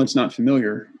for anyone that's not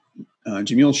familiar,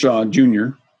 Jamil Shaw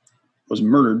Jr. was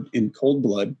murdered in cold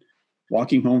blood,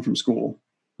 walking home from school.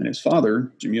 And his father,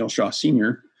 Jamil Shaw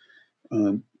Sr.,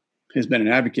 has been an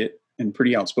advocate and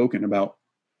pretty outspoken about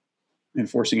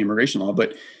enforcing immigration law.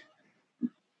 But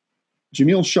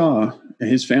Jamil Shaw and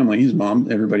his family, his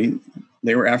mom, everybody,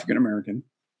 they were African American.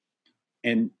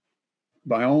 And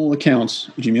by all accounts,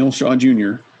 Jamil Shaw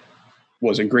Jr.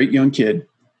 was a great young kid,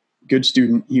 good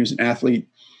student. He was an athlete,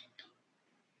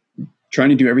 trying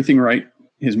to do everything right.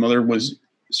 His mother was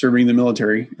serving in the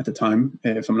military at the time,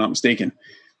 if I'm not mistaken.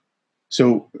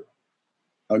 So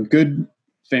a good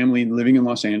family living in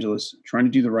Los Angeles, trying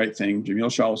to do the right thing.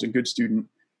 Jamil Shaw was a good student,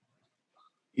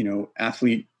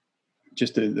 athlete,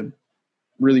 just the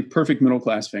really perfect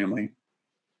middle-class family.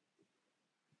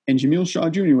 And Jamil Shaw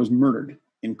Jr. was murdered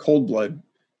in cold blood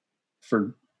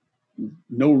for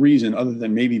no reason other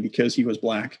than maybe because he was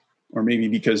black, or maybe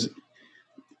because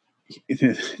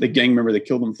the gang member that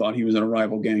killed him thought he was in a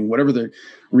rival gang. Whatever the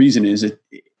reason is,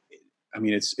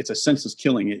 it's a senseless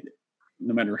killing,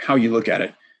 no matter how you look at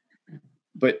it.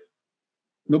 But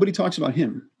nobody talks about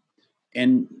him.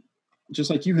 And just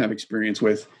like you have experience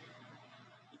with,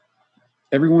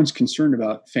 everyone's concerned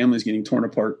about families getting torn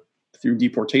apart through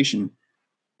deportation,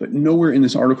 but nowhere in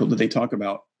this article did they talk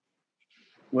about,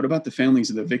 what about the families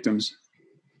of the victims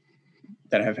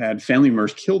that have had family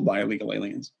members killed by illegal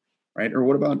aliens, right? Or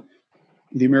what about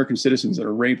the American citizens that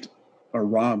are raped or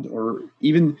robbed, or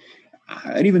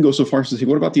I'd even go so far as to say,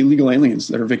 what about the illegal aliens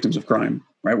that are victims of crime,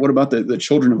 right? What about the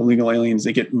children of illegal aliens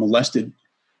that get molested,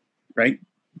 right?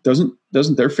 Doesn't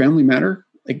their family matter?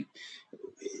 Like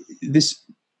this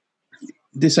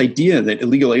idea that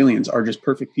illegal aliens are just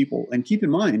perfect people. And keep in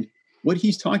mind, what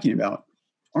he's talking about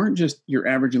aren't just your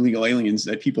average illegal aliens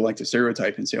that people like to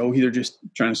stereotype and say, oh, they're just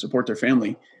trying to support their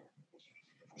family.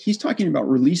 He's talking about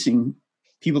releasing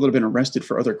people that have been arrested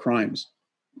for other crimes,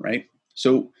 right?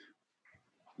 So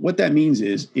what that means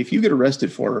is, if you get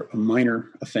arrested for a minor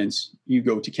offense, you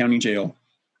go to county jail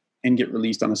and get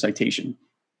released on a citation.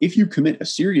 If you commit a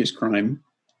serious crime,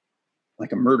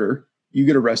 like a murder, you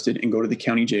get arrested and go to the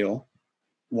county jail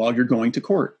while you're going to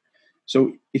court.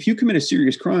 So if you commit a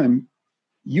serious crime,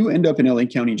 you end up in LA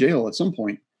County Jail at some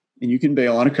point, and you can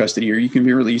bail out of custody or you can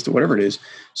be released or whatever it is.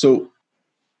 So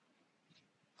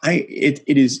it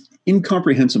is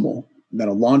incomprehensible that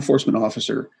a law enforcement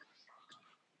officer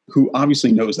who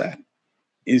obviously knows that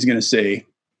is going to say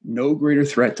no greater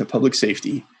threat to public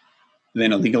safety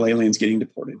than illegal aliens getting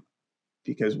deported.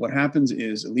 Because what happens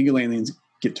is illegal aliens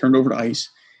get turned over to ICE,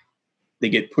 they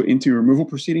get put into removal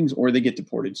proceedings, or they get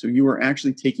deported. So you are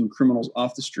actually taking criminals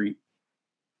off the street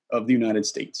of the United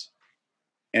States.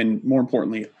 and more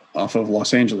importantly, off of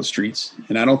Los Angeles streets.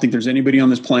 And I don't think there's anybody on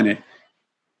this planet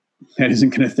that isn't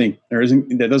going to think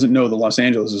that doesn't know that Los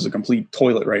Angeles is a complete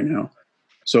toilet right now.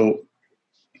 So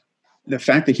the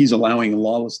fact that he's allowing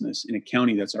lawlessness in a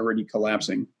county that's already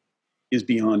collapsing is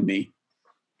beyond me.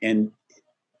 And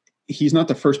he's not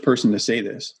the first person to say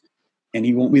this, and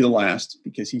he won't be the last,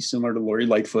 because he's similar to Lori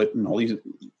Lightfoot and all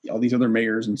these other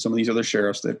mayors and some of these other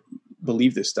sheriffs that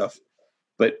believe this stuff.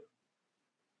 But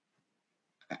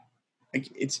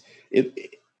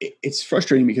it's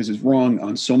frustrating because it's wrong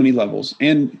on so many levels.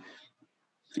 And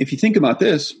if you think about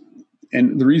this,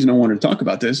 and the reason I wanted to talk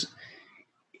about this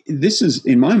is,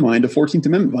 in my mind, a 14th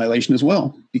Amendment violation as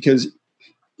well. Because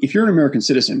if you're an American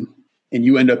citizen and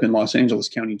you end up in Los Angeles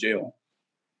County Jail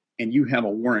and you have a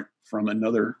warrant from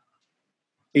another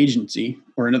agency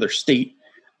or another state,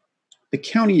 the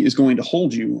county is going to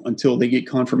hold you until they get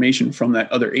confirmation from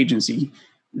that other agency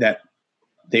that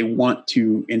they want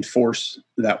to enforce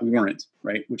that warrant,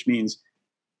 right? Which means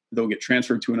they'll get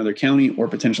transferred to another county, or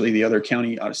potentially the other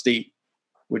county out of state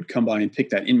would come by and pick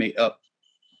that inmate up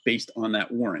based on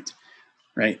that warrant,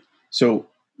 right? So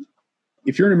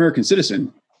if you're an American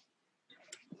citizen,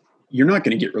 you're not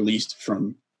going to get released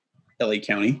from LA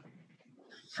County,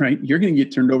 right? You're going to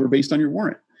get turned over based on your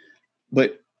warrant.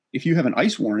 But if you have an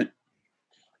ICE warrant,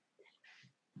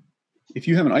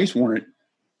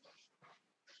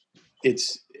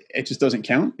 it just doesn't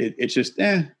count. It's just,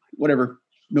 whatever,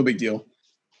 no big deal.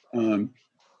 I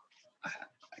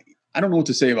don't know what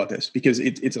to say about this, because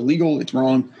it's illegal, it's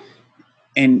wrong,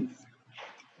 and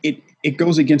it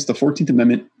goes against the 14th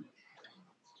Amendment,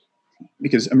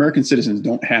 because American citizens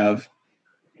don't have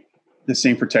the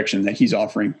same protection that he's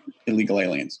offering illegal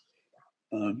aliens.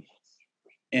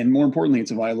 And more importantly, it's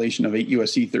a violation of 8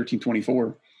 U.S.C.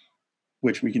 1324,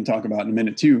 which we can talk about in a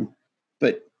minute too.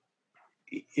 But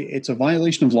it's a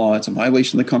violation of law, it's a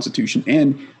violation of the Constitution,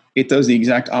 and it does the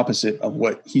exact opposite of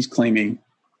what he's claiming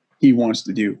he wants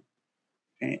to do.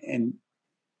 And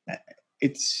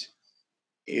it's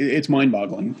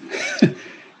mind-boggling.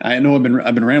 I know I've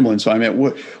been rambling, so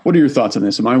what are your thoughts on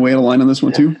this? Am I way out of line on this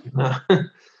one too?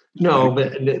 No,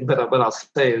 but I'll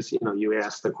say is, you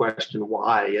asked the question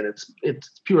why, and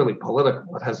it's purely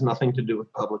political. It has nothing to do with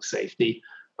public safety,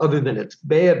 other than it's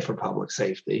bad for public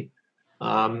safety.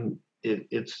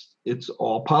 It's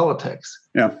all politics.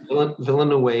 Yeah.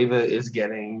 Villanueva is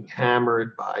getting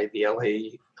hammered by the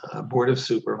LA Board of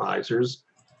Supervisors,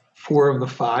 4 of the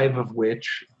 5 of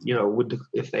which, would,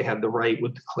 if they had the right,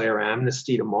 would declare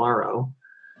amnesty tomorrow.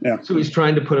 Yeah. So he's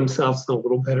trying to put himself in a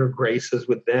little better graces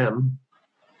with them.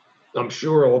 I'm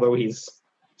sure, although he's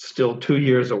still 2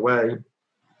 years away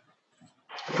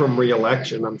from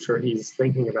re-election, I'm sure he's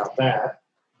thinking about that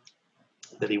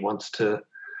he wants to,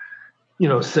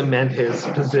 cement his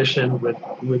position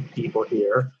with people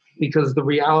here. Because the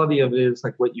reality of it is,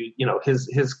 like what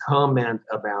his comment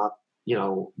about,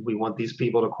 we want these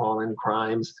people to call in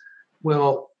crimes.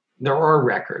 Well, there are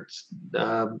records.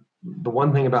 The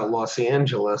one thing about Los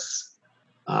Angeles,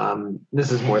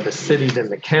 this is more the city than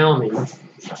the county,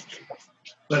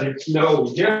 but it's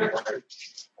no different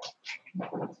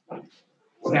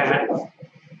that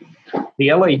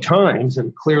the LA Times,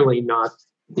 and clearly not,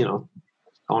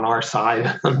 on our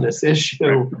side on this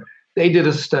issue, they did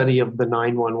a study of the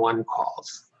 911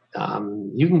 calls.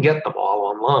 You can get them all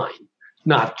online.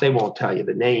 They won't tell you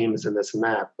the names and this and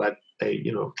that, but they,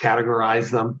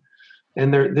 categorize them.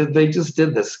 And they just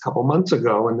did this a couple months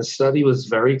ago, and the study was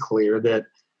very clear that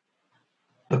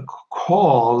the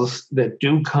calls that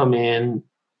do come in,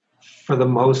 for the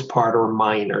most part, are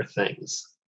minor things.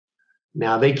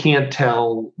 Now, they can't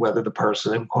tell whether the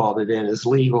person who called it in is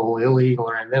legal, illegal,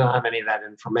 or they don't have any of that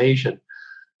information.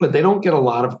 But they don't get a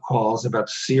lot of calls about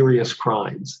serious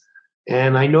crimes.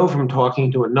 And I know from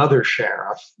talking to another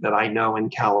sheriff that I know in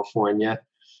California,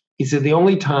 he said the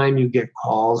only time you get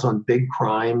calls on big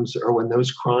crimes are when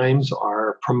those crimes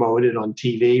are promoted on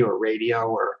TV or radio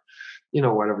or,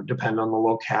 whatever, depend on the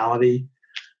locality.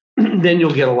 Then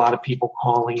you'll get a lot of people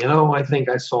calling in, I think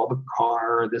I saw the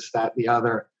car, or this, that, the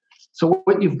other. So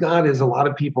what you've got is a lot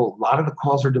of the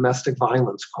calls are domestic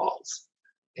violence calls.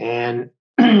 And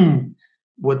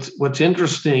what's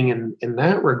interesting in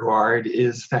that regard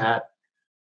is that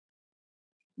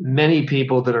many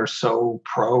people that are so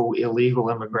pro illegal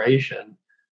immigration,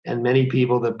 and many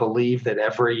people that believe that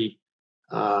every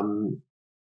woman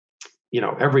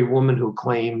who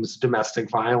claims domestic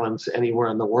violence anywhere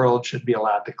in the world should be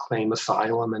allowed to claim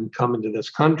asylum and come into this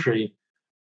country.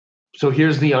 So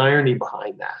here's the irony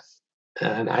behind that.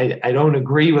 And I don't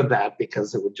agree with that,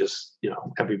 because it would just,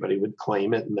 everybody would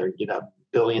claim it, and you'd have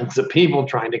billions of people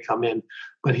trying to come in.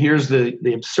 But here's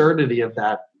the absurdity of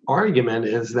that argument,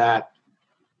 is that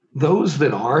those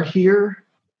that are here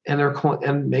and are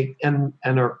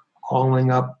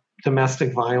calling up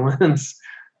domestic violence,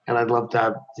 and I'd love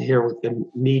to hear what the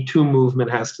Me Too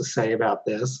movement has to say about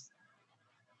this.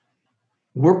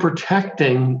 We're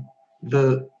protecting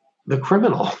the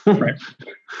criminal. Right.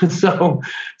 So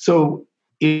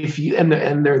if you,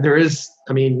 and there is,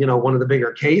 one of the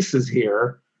bigger cases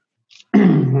here,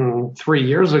 3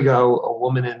 years ago, a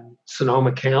woman in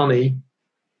Sonoma County,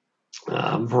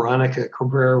 Veronica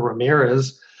Cabrera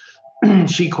Ramirez,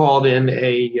 she called in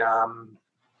a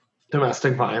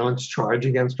domestic violence charge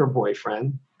against her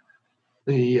boyfriend.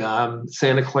 The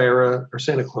Santa Clara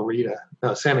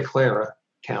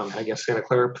County, I guess Santa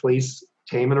Clara police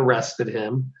came and arrested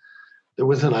him. There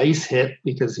was an ICE hit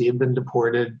because he had been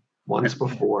deported once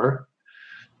before.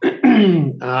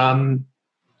 2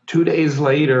 days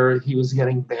later, he was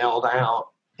getting bailed out,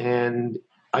 and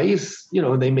ICE,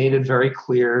 they made it very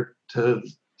clear to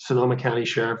Sonoma County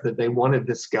Sheriff that they wanted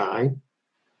this guy.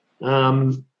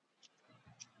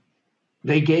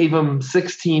 They gave him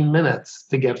 16 minutes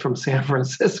to get from San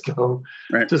Francisco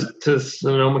to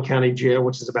Sonoma County Jail,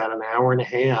 which is about an hour and a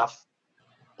half.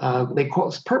 They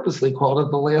purposely called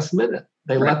it the last minute.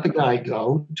 They let the guy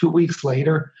go. 2 weeks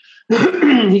later,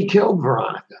 he killed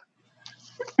Veronica.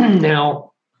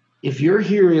 Now, if you're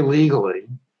here illegally,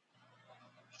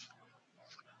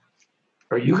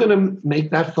 are you going to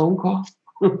make that phone call?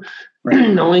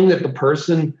 Knowing that the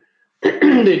person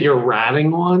that you're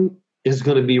ratting on is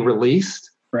going to be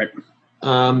released? Right.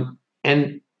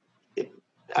 And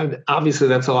obviously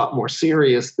that's a lot more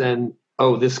serious than,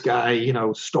 oh, this guy,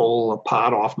 stole a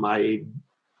pot off my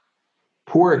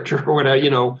porch or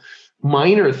whatever,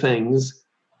 minor things.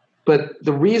 But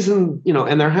the reason,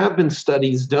 and there have been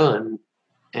studies done,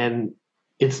 and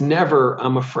it's never,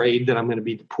 I'm afraid that I'm going to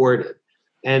be deported.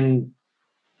 And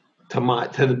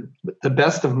to the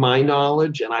best of my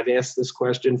knowledge, and I've asked this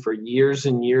question for years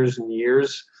and years and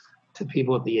years to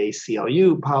people at the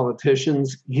ACLU,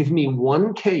 politicians, give me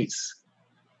one case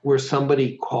where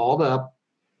somebody called up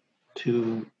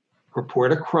to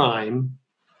report a crime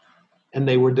and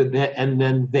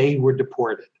then they were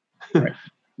deported. Right.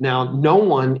 Now, no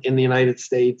one in the United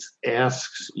States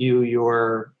asks you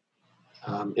your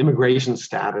immigration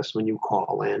status when you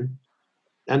call in.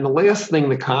 And the last thing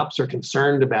the cops are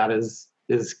concerned about is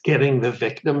getting the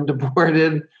victim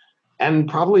deported. And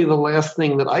probably the last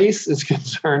thing that ICE is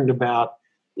concerned about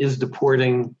is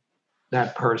deporting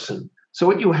that person. So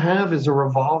what you have is a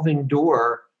revolving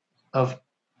door of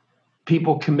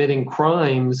people committing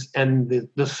crimes, and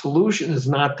the solution is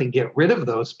not to get rid of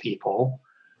those people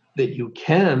that you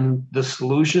can. The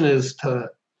solution is to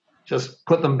just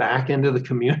put them back into the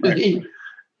community. Right.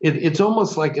 It's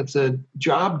almost like it's a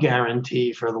job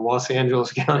guarantee for the Los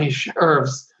Angeles County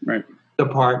Sheriff's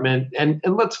Department. And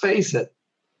let's face it,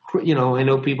 I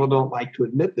know people don't like to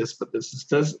admit this, but the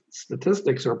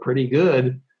statistics are pretty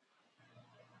good.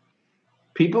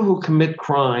 People who commit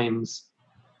crimes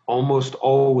almost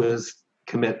always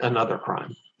commit another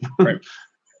crime. Right.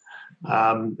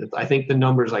 I think the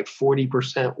number is like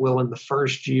 40% will in the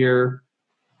first year,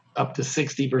 up to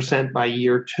 60% by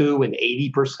year 2, and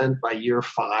 80% by year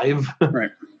 5.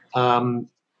 Right.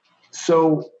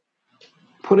 So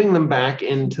putting them back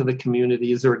into the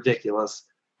community is ridiculous,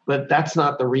 but that's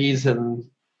not the reason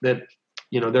that,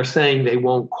 they're saying they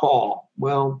won't call.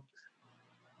 Well,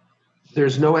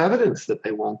 there's no evidence that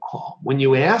they won't call. When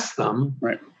you ask them,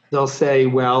 they'll say,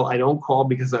 well, I don't call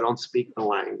because I don't speak the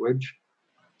language.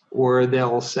 Or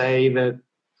they'll say that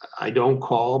I don't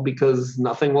call because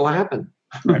nothing will happen.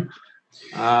 Right.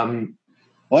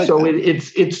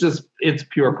 It's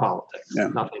pure politics,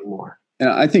 nothing more. And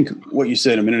I think what you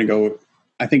said a minute ago,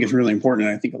 I think is really important.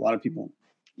 And I think a lot of people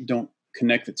don't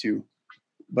connect the two.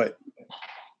 But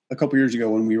a couple years ago,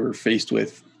 when we were faced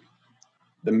with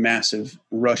the massive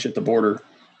rush at the border,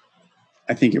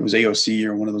 I think it was AOC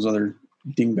or one of those other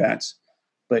dingbats,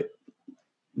 but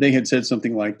they had said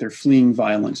something like they're fleeing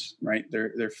violence, right?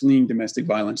 They're fleeing domestic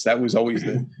violence. That was always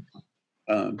the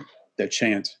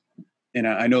chant. And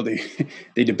I know they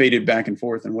debated back and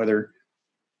forth on whether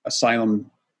asylum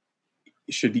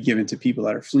should be given to people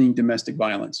that are fleeing domestic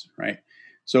violence, right?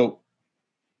 So,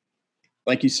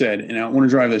 like you said, and I want to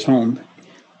drive this home,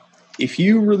 if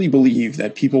you really believe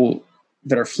that people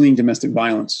that are fleeing domestic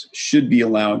violence should be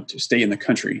allowed to stay in the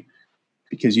country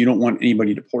because you don't want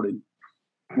anybody deported,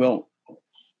 well,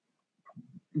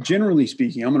 generally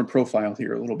speaking, I'm going to profile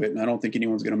here a little bit, and I don't think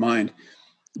anyone's going to mind,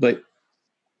 but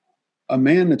a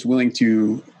man that's willing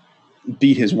to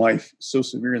beat his wife so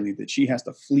severely that she has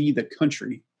to flee the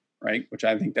country, right? Which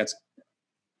I think that's a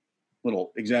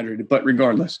little exaggerated, but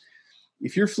regardless,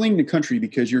 if you're fleeing the country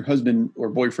because your husband or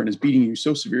boyfriend is beating you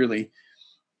so severely,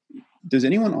 does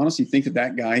anyone honestly think that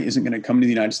that guy isn't going to come to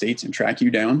the United States and track you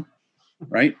down,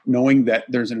 right? Knowing that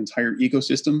there's an entire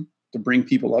ecosystem to bring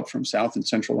people up from South and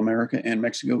Central America and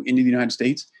Mexico into the United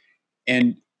States.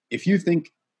 And if you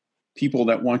think people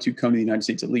that want to come to the United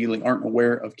States illegally aren't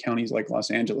aware of counties like Los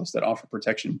Angeles that offer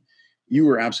protection, you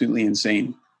are absolutely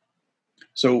insane.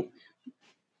 So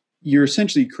you're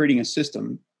essentially creating a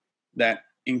system that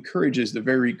encourages the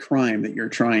very crime that you're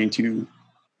trying to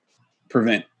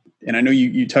prevent. And I know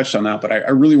you touched on that, but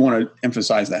I really want to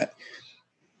emphasize that.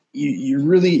 You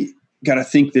really got to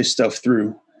think this stuff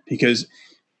through, because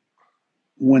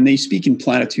when they speak in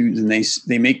platitudes and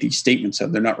they make these statements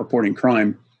of they're not reporting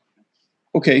crime,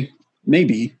 okay,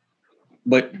 maybe,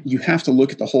 but you have to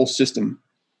look at the whole system,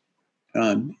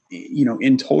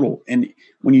 in total. And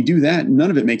when you do that,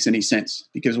 none of it makes any sense,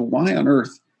 because why on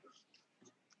earth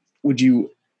would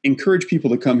you encourage people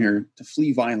to come here to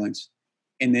flee violence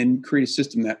and then create a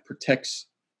system that protects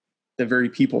the very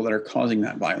people that are causing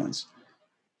that violence?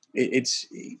 It's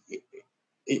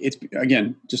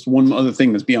again, just one other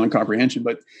thing that's beyond comprehension.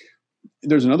 But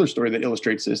there's another story that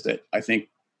illustrates this that I think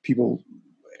people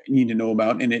need to know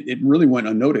about, and it really went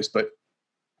unnoticed, but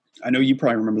I know you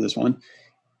probably remember this one.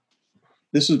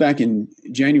 This was back in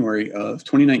January of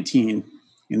 2019,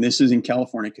 and this is in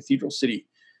California, Cathedral City.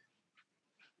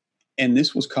 And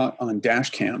this was caught on dash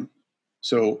cam.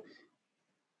 So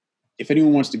if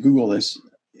anyone wants to Google this,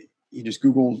 you just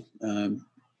Google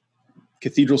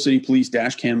Cathedral City Police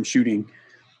dash cam shooting,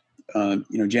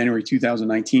 January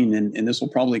 2019, and this will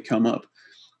probably come up.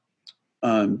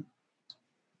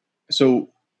 So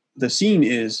the scene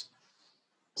is,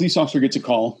 police officer gets a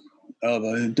call of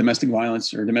a domestic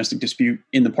violence or domestic dispute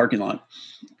in the parking lot.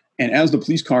 And as the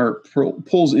police car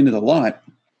pulls into the lot,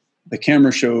 the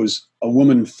camera shows a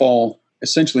woman fall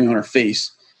essentially on her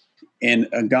face and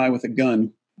a guy with a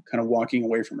gun kind of walking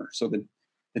away from her. So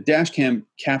the dash cam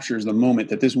captures the moment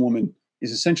that this woman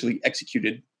is essentially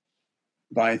executed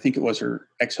by, I think it was her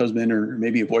ex-husband or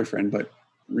maybe a boyfriend, but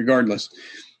regardless.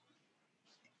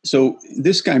 So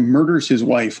this guy murders his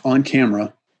wife on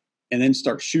camera and then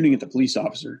starts shooting at the police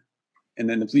officer. And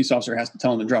then the police officer has to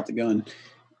tell him to drop the gun,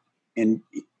 and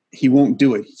he won't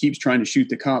do it. He keeps trying to shoot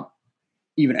the cop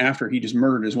even after he just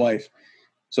murdered his wife.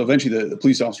 So eventually the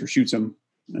police officer shoots him,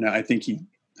 and I think he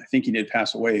did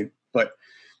pass away. But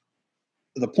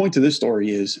the point of this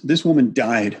story is this woman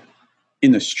died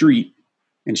in the street,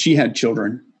 and she had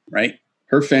children, right?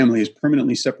 Her family is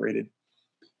permanently separated.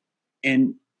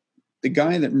 And the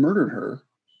guy that murdered her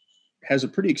has a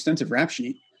pretty extensive rap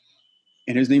sheet,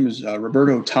 and his name is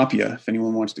Roberto Tapia, if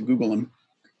anyone wants to Google him.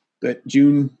 But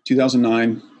June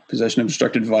 2009, possession of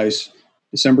destructive device.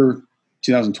 December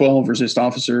 2012, resist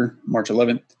officer. March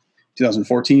 11th,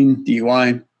 2014,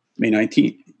 DUI.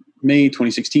 May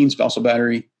 2016, spousal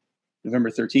battery. November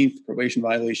 13th, probation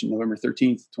violation. November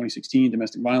 13th, 2016,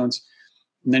 domestic violence.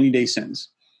 90-day sentence.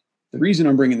 The reason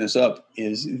I'm bringing this up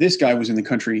is this guy was in the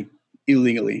country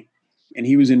illegally, and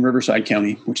he was in Riverside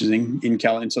County, which is in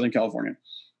Southern California.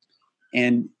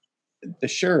 And the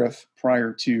sheriff,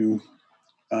 prior to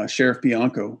Sheriff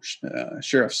Bianco,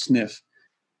 Sheriff Sniff,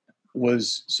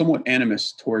 was somewhat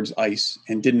animus towards ICE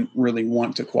and didn't really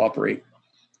want to cooperate.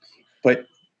 But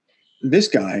this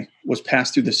guy was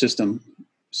passed through the system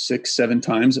 6-7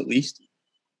 times at least.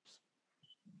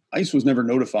 ICE was never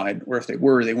notified, or if they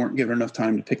were, they weren't given enough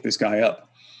time to pick this guy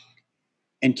up.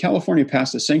 And California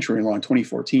passed a sanctuary law in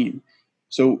 2014.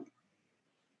 So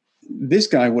this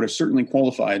guy would have certainly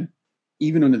qualified,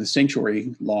 even under the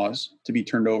sanctuary laws, to be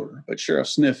turned over. But Sheriff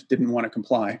Sniff didn't want to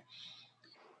comply.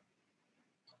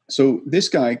 So this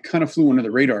guy kind of flew under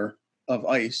the radar of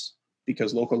ICE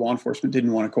because local law enforcement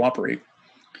didn't want to cooperate.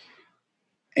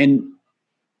 And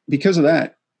because of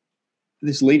that,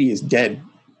 this lady is dead.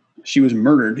 She was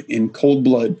murdered in cold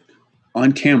blood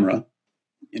on camera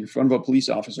in front of a police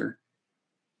officer.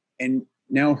 And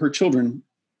now her children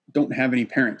don't have any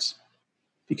parents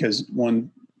because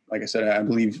one, like I said, I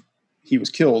believe he was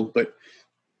killed, but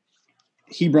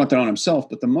he brought that on himself.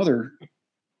 But the mother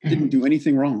didn't do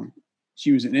anything wrong.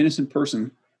 She was an innocent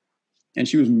person, and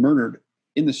she was murdered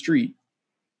in the street,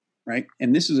 right?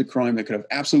 And this is a crime that could have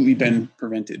absolutely been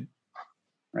prevented,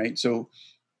 right? So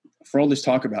for all this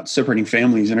talk about separating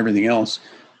families and everything else,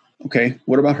 okay,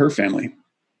 what about her family,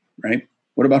 right?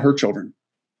 What about her children,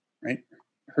 right?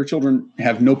 Her children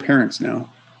have no parents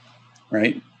now,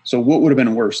 right? So what would have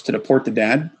been worse, to deport the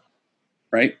dad,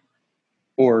 right?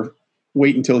 Or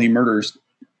wait until he murders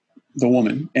the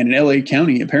woman. And in LA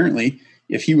County, apparently,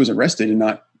 if he was arrested and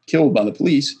not killed by the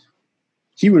police,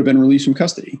 he would have been released from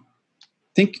custody.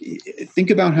 Think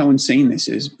about how insane this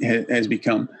has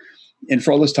become. And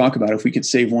for all this talk about if we could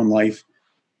save one life,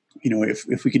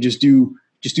 if we could just do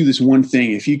this one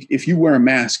thing, if you wear a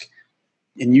mask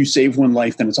and you save one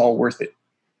life, then it's all worth it.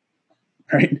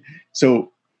 Right?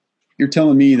 So you're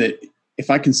telling me that if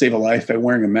I can save a life by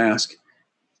wearing a mask,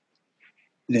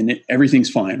 then everything's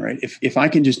fine, right? If I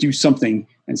can just do something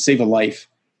and save a life,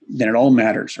 then it all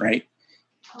matters, right?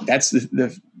 That's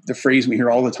the phrase we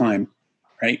hear all the time,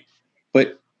 right?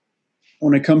 But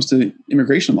when it comes to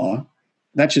immigration law,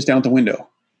 that's just out the window.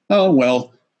 Oh,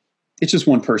 well, it's just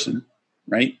one person,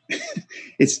 right?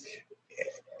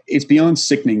 It's beyond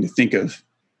sickening to think of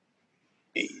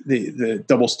the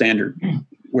double standard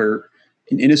where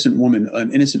an innocent woman,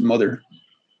 an innocent mother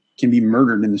can be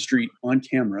murdered in the street on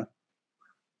camera.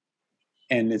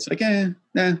 And it's like,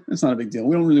 that's not a big deal.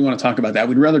 We don't really want to talk about that.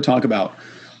 We'd rather talk about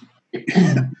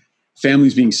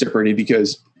families being separated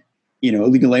because,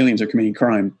 illegal aliens are committing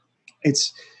crime.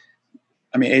 It's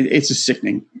a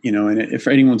sickening, and if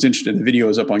anyone's interested, the video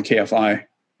is up on KFI.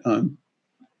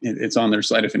 It's on their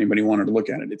site if anybody wanted to look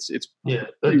at it. It's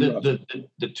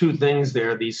the two things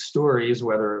there, these stories,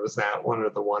 whether it was that one or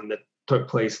the one that took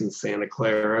place in Santa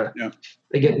Clara,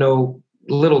 they get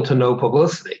little to no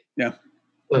publicity. Yeah.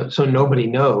 So nobody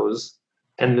knows.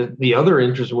 And the other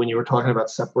interest, when you were talking about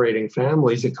separating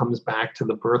families, it comes back to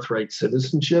the birthright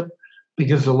citizenship,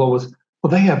 because the law was,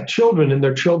 well, they have children and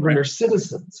their children are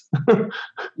citizens.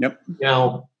 Yep.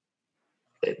 Now,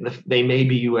 they may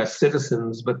be U.S.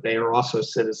 citizens, but they are also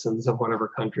citizens of whatever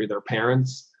country their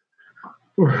parents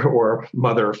or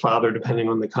mother or father, depending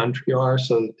on the country, are.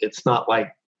 So it's not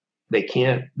like they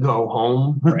can't go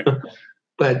home. Right.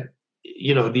 But,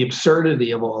 the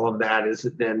absurdity of all of that is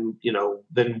that then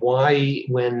why,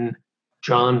 when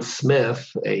John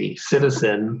Smith, a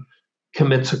citizen,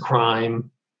 commits a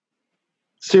crime,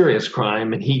 serious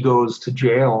crime, and he goes to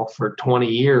jail for 20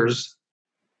 years,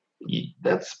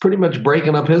 that's pretty much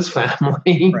breaking up his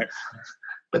family. Right.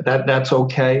 But that's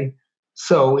okay.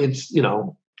 So it's,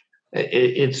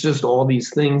 it's just all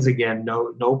these things again,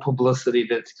 no publicity.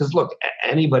 Because look,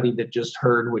 anybody that just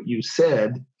heard what you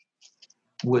said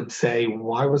would say,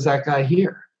 why was that guy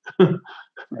here?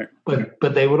 Right.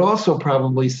 But they would also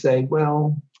probably say,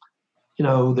 well,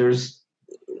 there's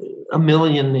a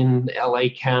million in LA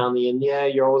County, and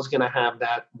you're always going to have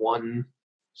that one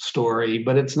story,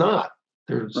 but it's not.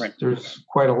 There's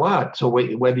quite a lot. So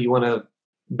whether you want to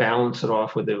balance it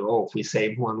off with if we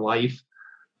save one life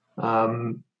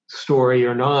story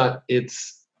or not,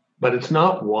 but it's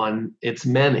not one, it's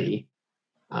many.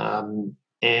 And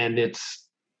it's,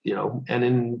 and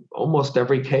in almost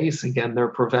every case, again, they're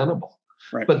preventable.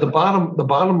 Right. But the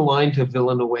bottom line to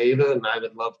Villanueva, and I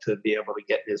would love to be able to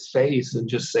get in his face and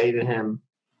just say to him,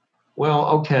 well,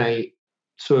 okay,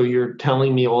 so you're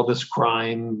telling me all this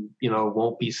crime,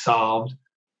 won't be solved.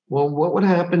 Well, what would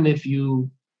happen if you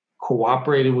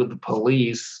cooperated with the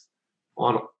police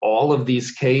on all of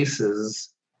these cases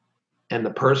and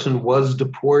the person was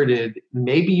deported?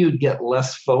 Maybe you'd get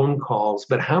less phone calls,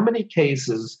 but how many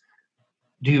cases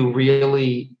do you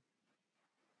really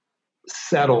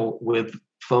settle with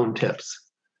phone tips?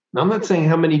 Now, I'm not saying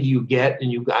how many do you get,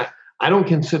 and I don't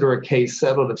consider a case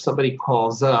settled if somebody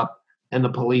calls up and the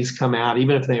police come out,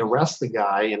 even if they arrest the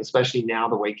guy, and especially now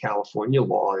the way California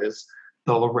law is,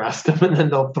 they'll arrest him and then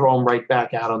they'll throw him right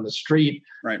back out on the street.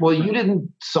 Right. Well, you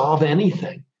didn't solve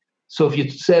anything. So if you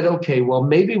said, okay, well,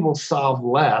 maybe we'll solve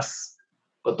less,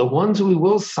 but the ones we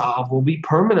will solve will be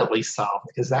permanently solved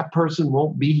because that person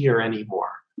won't be here anymore.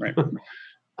 Right.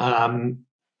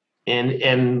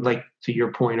 And like to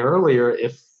your point earlier,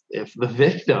 if the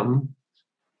victim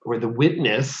or the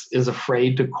witness is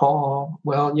afraid to call,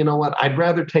 well, you know what? I'd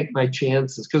rather take my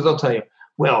chances, because they'll tell you,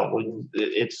 well,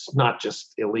 it's not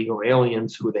just illegal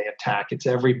aliens who they attack; it's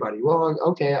everybody. Well,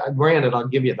 okay, granted, I'll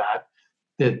give you that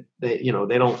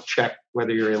they don't check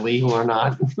whether you're illegal or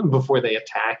not before they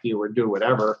attack you or do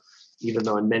whatever, even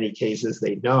though in many cases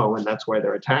they know, and that's why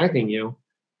they're attacking you.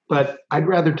 But I'd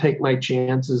rather take my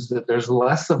chances that there's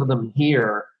less of them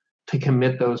here to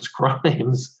commit those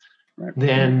crimes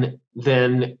than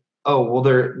oh, well,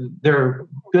 they're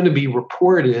going to be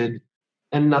reported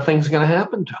and nothing's going to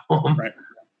happen to them. Right.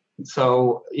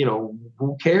 So,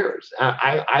 who cares?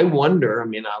 I wonder,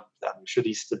 I'm sure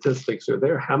these statistics are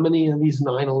there, how many of these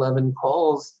 9/11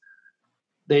 calls,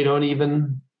 they don't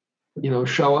even,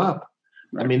 show up.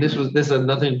 Right. This had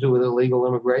nothing to do with illegal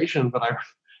immigration, but I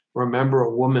remember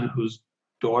a woman whose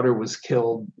daughter was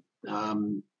killed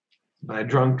by a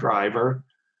drunk driver.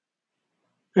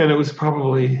 And it was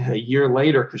probably a year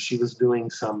later because she was doing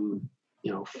some,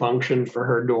 function for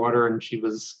her daughter, and she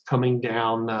was coming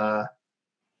down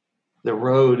the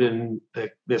road, and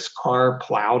this car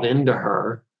plowed into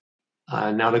her.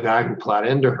 Now the guy who plowed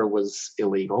into her was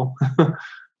illegal.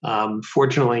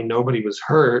 Fortunately, nobody was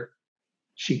hurt.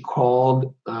 She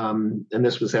called, and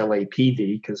this was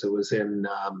LAPD because it was in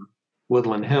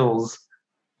Woodland Hills,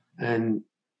 and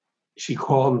she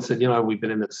called and said, we've been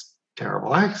in this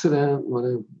terrible accident.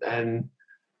 And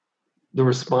the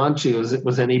response, she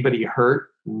was anybody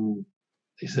hurt? And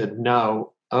they said,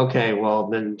 no. Okay, well,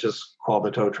 then just call the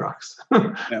tow trucks.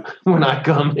 Yeah. We're not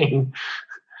coming.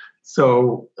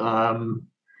 So, and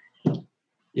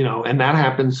that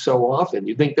happens so often.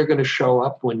 You think they're going to show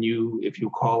up if you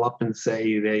call up and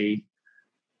say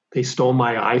they stole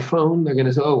my iPhone? They're going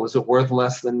to say, oh, was it worth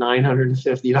less than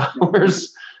 $950?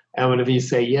 And if you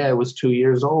say, yeah, it was 2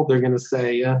 years old, they're going to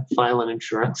say, file an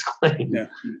insurance claim. Yeah.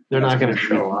 They're not going to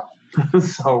show up.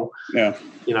 So, Yeah.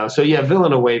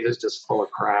 Villanueva is just full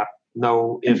of crap.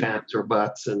 No ifs, ands, or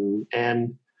buts. And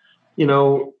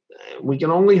we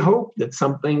can only hope that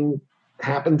something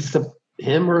happens to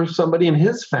him or somebody in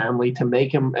his family to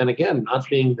make him, and again, not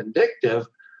being vindictive,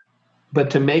 but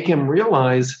to make him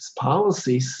realize his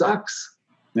policy sucks.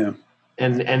 Yeah.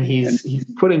 And he's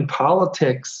putting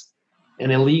politics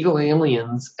and illegal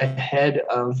aliens ahead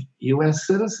of U.S.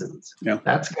 citizens. Yeah.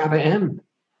 That's got to end.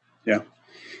 Yeah.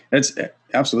 That's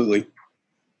absolutely.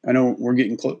 I know we're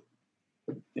getting close.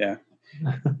 Yeah.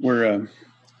 I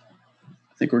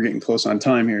think we're getting close on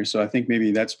time here. So I think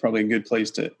maybe that's probably a good place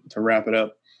to wrap it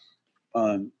up.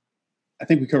 I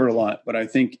think we covered a lot, but I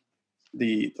think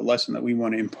the lesson that we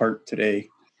want to impart today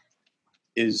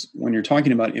is when you're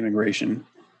talking about immigration,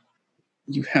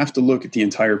 you have to look at the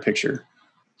entire picture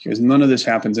because none of this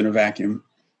happens in a vacuum.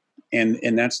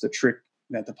 And that's the trick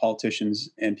that the politicians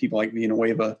and people like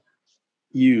Villanueva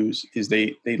use is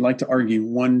they like to argue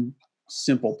one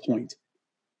simple point.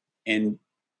 And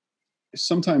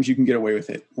sometimes you can get away with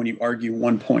it when you argue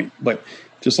one point, but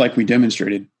just like we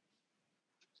demonstrated,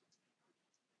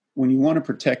 when you want to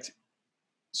protect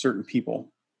certain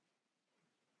people,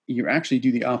 you actually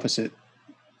do the opposite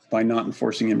by not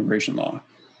enforcing immigration law.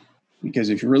 Because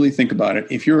if you really think about it,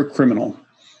 if you're a criminal,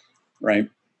 right,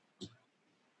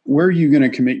 where are you going to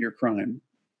commit your crime?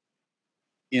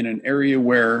 In an area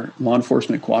where law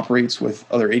enforcement cooperates with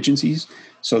other agencies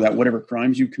so that whatever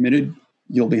crimes you committed,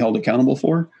 you'll be held accountable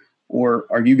for? Or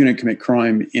are you going to commit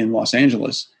crime in Los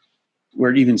Angeles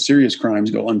where even serious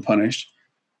crimes go unpunished?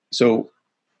 So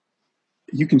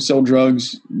you can sell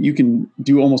drugs, you can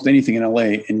do almost anything in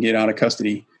LA and get out of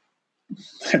custody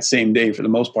that same day for the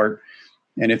most part.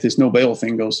 And if this no bail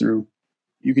thing goes through,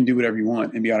 you can do whatever you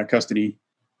want and be out of custody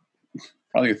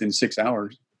probably within 6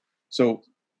 hours. So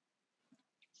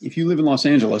if you live in Los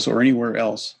Angeles or anywhere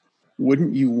else,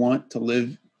 wouldn't you want to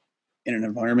live in an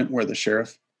environment where the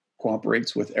sheriff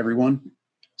cooperates with everyone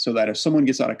so that if someone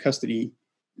gets out of custody,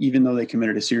 even though they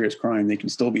committed a serious crime, they can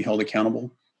still be held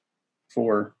accountable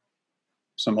for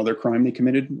some other crime they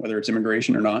committed, whether it's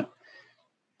immigration or not?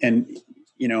 And,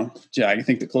 I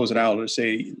think to close it out, to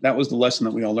say that was the lesson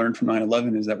that we all learned from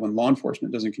 9/11 is that when law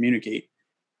enforcement doesn't communicate,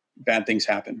 bad things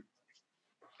happen.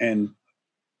 And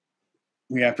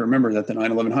we have to remember that the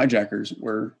 9/11 hijackers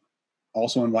were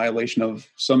also in violation of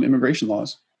some immigration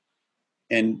laws.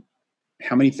 And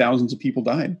how many thousands of people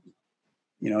died?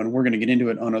 And we're going to get into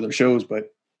it on other shows,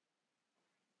 but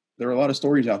there are a lot of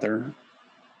stories out there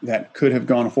that could have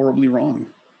gone horribly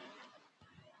wrong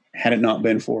had it not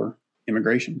been for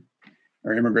immigration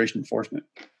or immigration enforcement.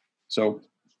 So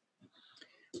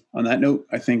on that note,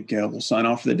 I think we'll sign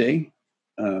off for the day.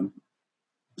 I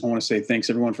want to say thanks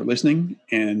everyone for listening,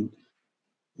 and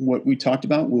what we talked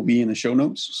about will be in the show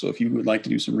notes. So if you would like to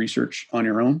do some research on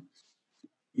your own,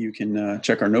 you can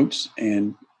check our notes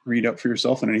and read up for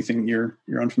yourself on anything you're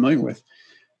unfamiliar with.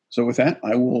 So with that,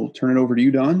 I will turn it over to you,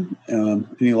 Don.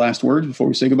 Any last words before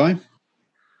we say goodbye?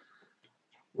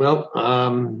 Well,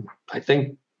 I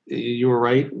think you were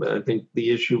right. I think the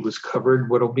issue was covered.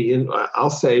 I'll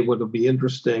say what'll be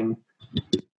interesting,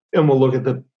 and we'll look at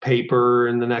the paper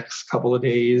in the next couple of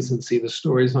days and see the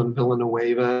stories on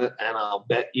Villanueva, and I'll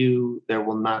bet you there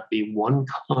will not be one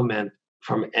comment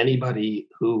from anybody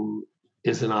who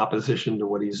is in opposition to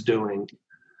what he's doing.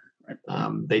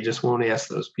 They just won't ask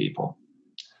those people.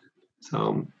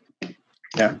 So,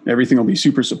 yeah, everything will be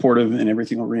super supportive and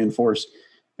everything will reinforce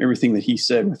everything that he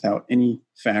said without any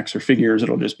facts or figures.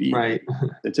 It'll just be right.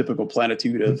 The typical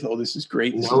platitude of, oh, this is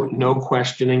great. No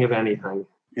questioning of anything.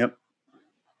 Yep.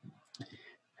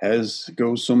 As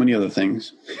goes so many other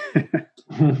things.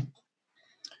 All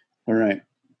right.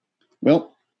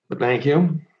 Well, But thank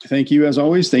you. Thank you, as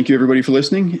always. Thank you, everybody, for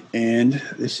listening. And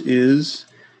this is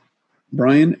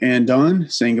Brian and Don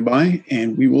saying goodbye,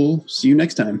 and we will see you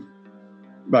next time.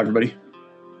 Bye, everybody.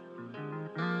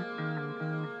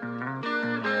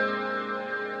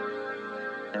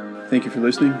 Thank you for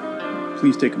listening.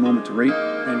 Please take a moment to rate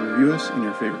and review us in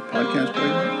your favorite podcast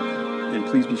player. And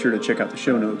please be sure to check out the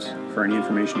show notes for any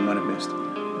information you might have missed.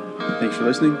 Thanks for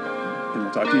listening, and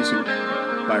we'll talk to you soon.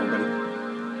 Bye, everybody.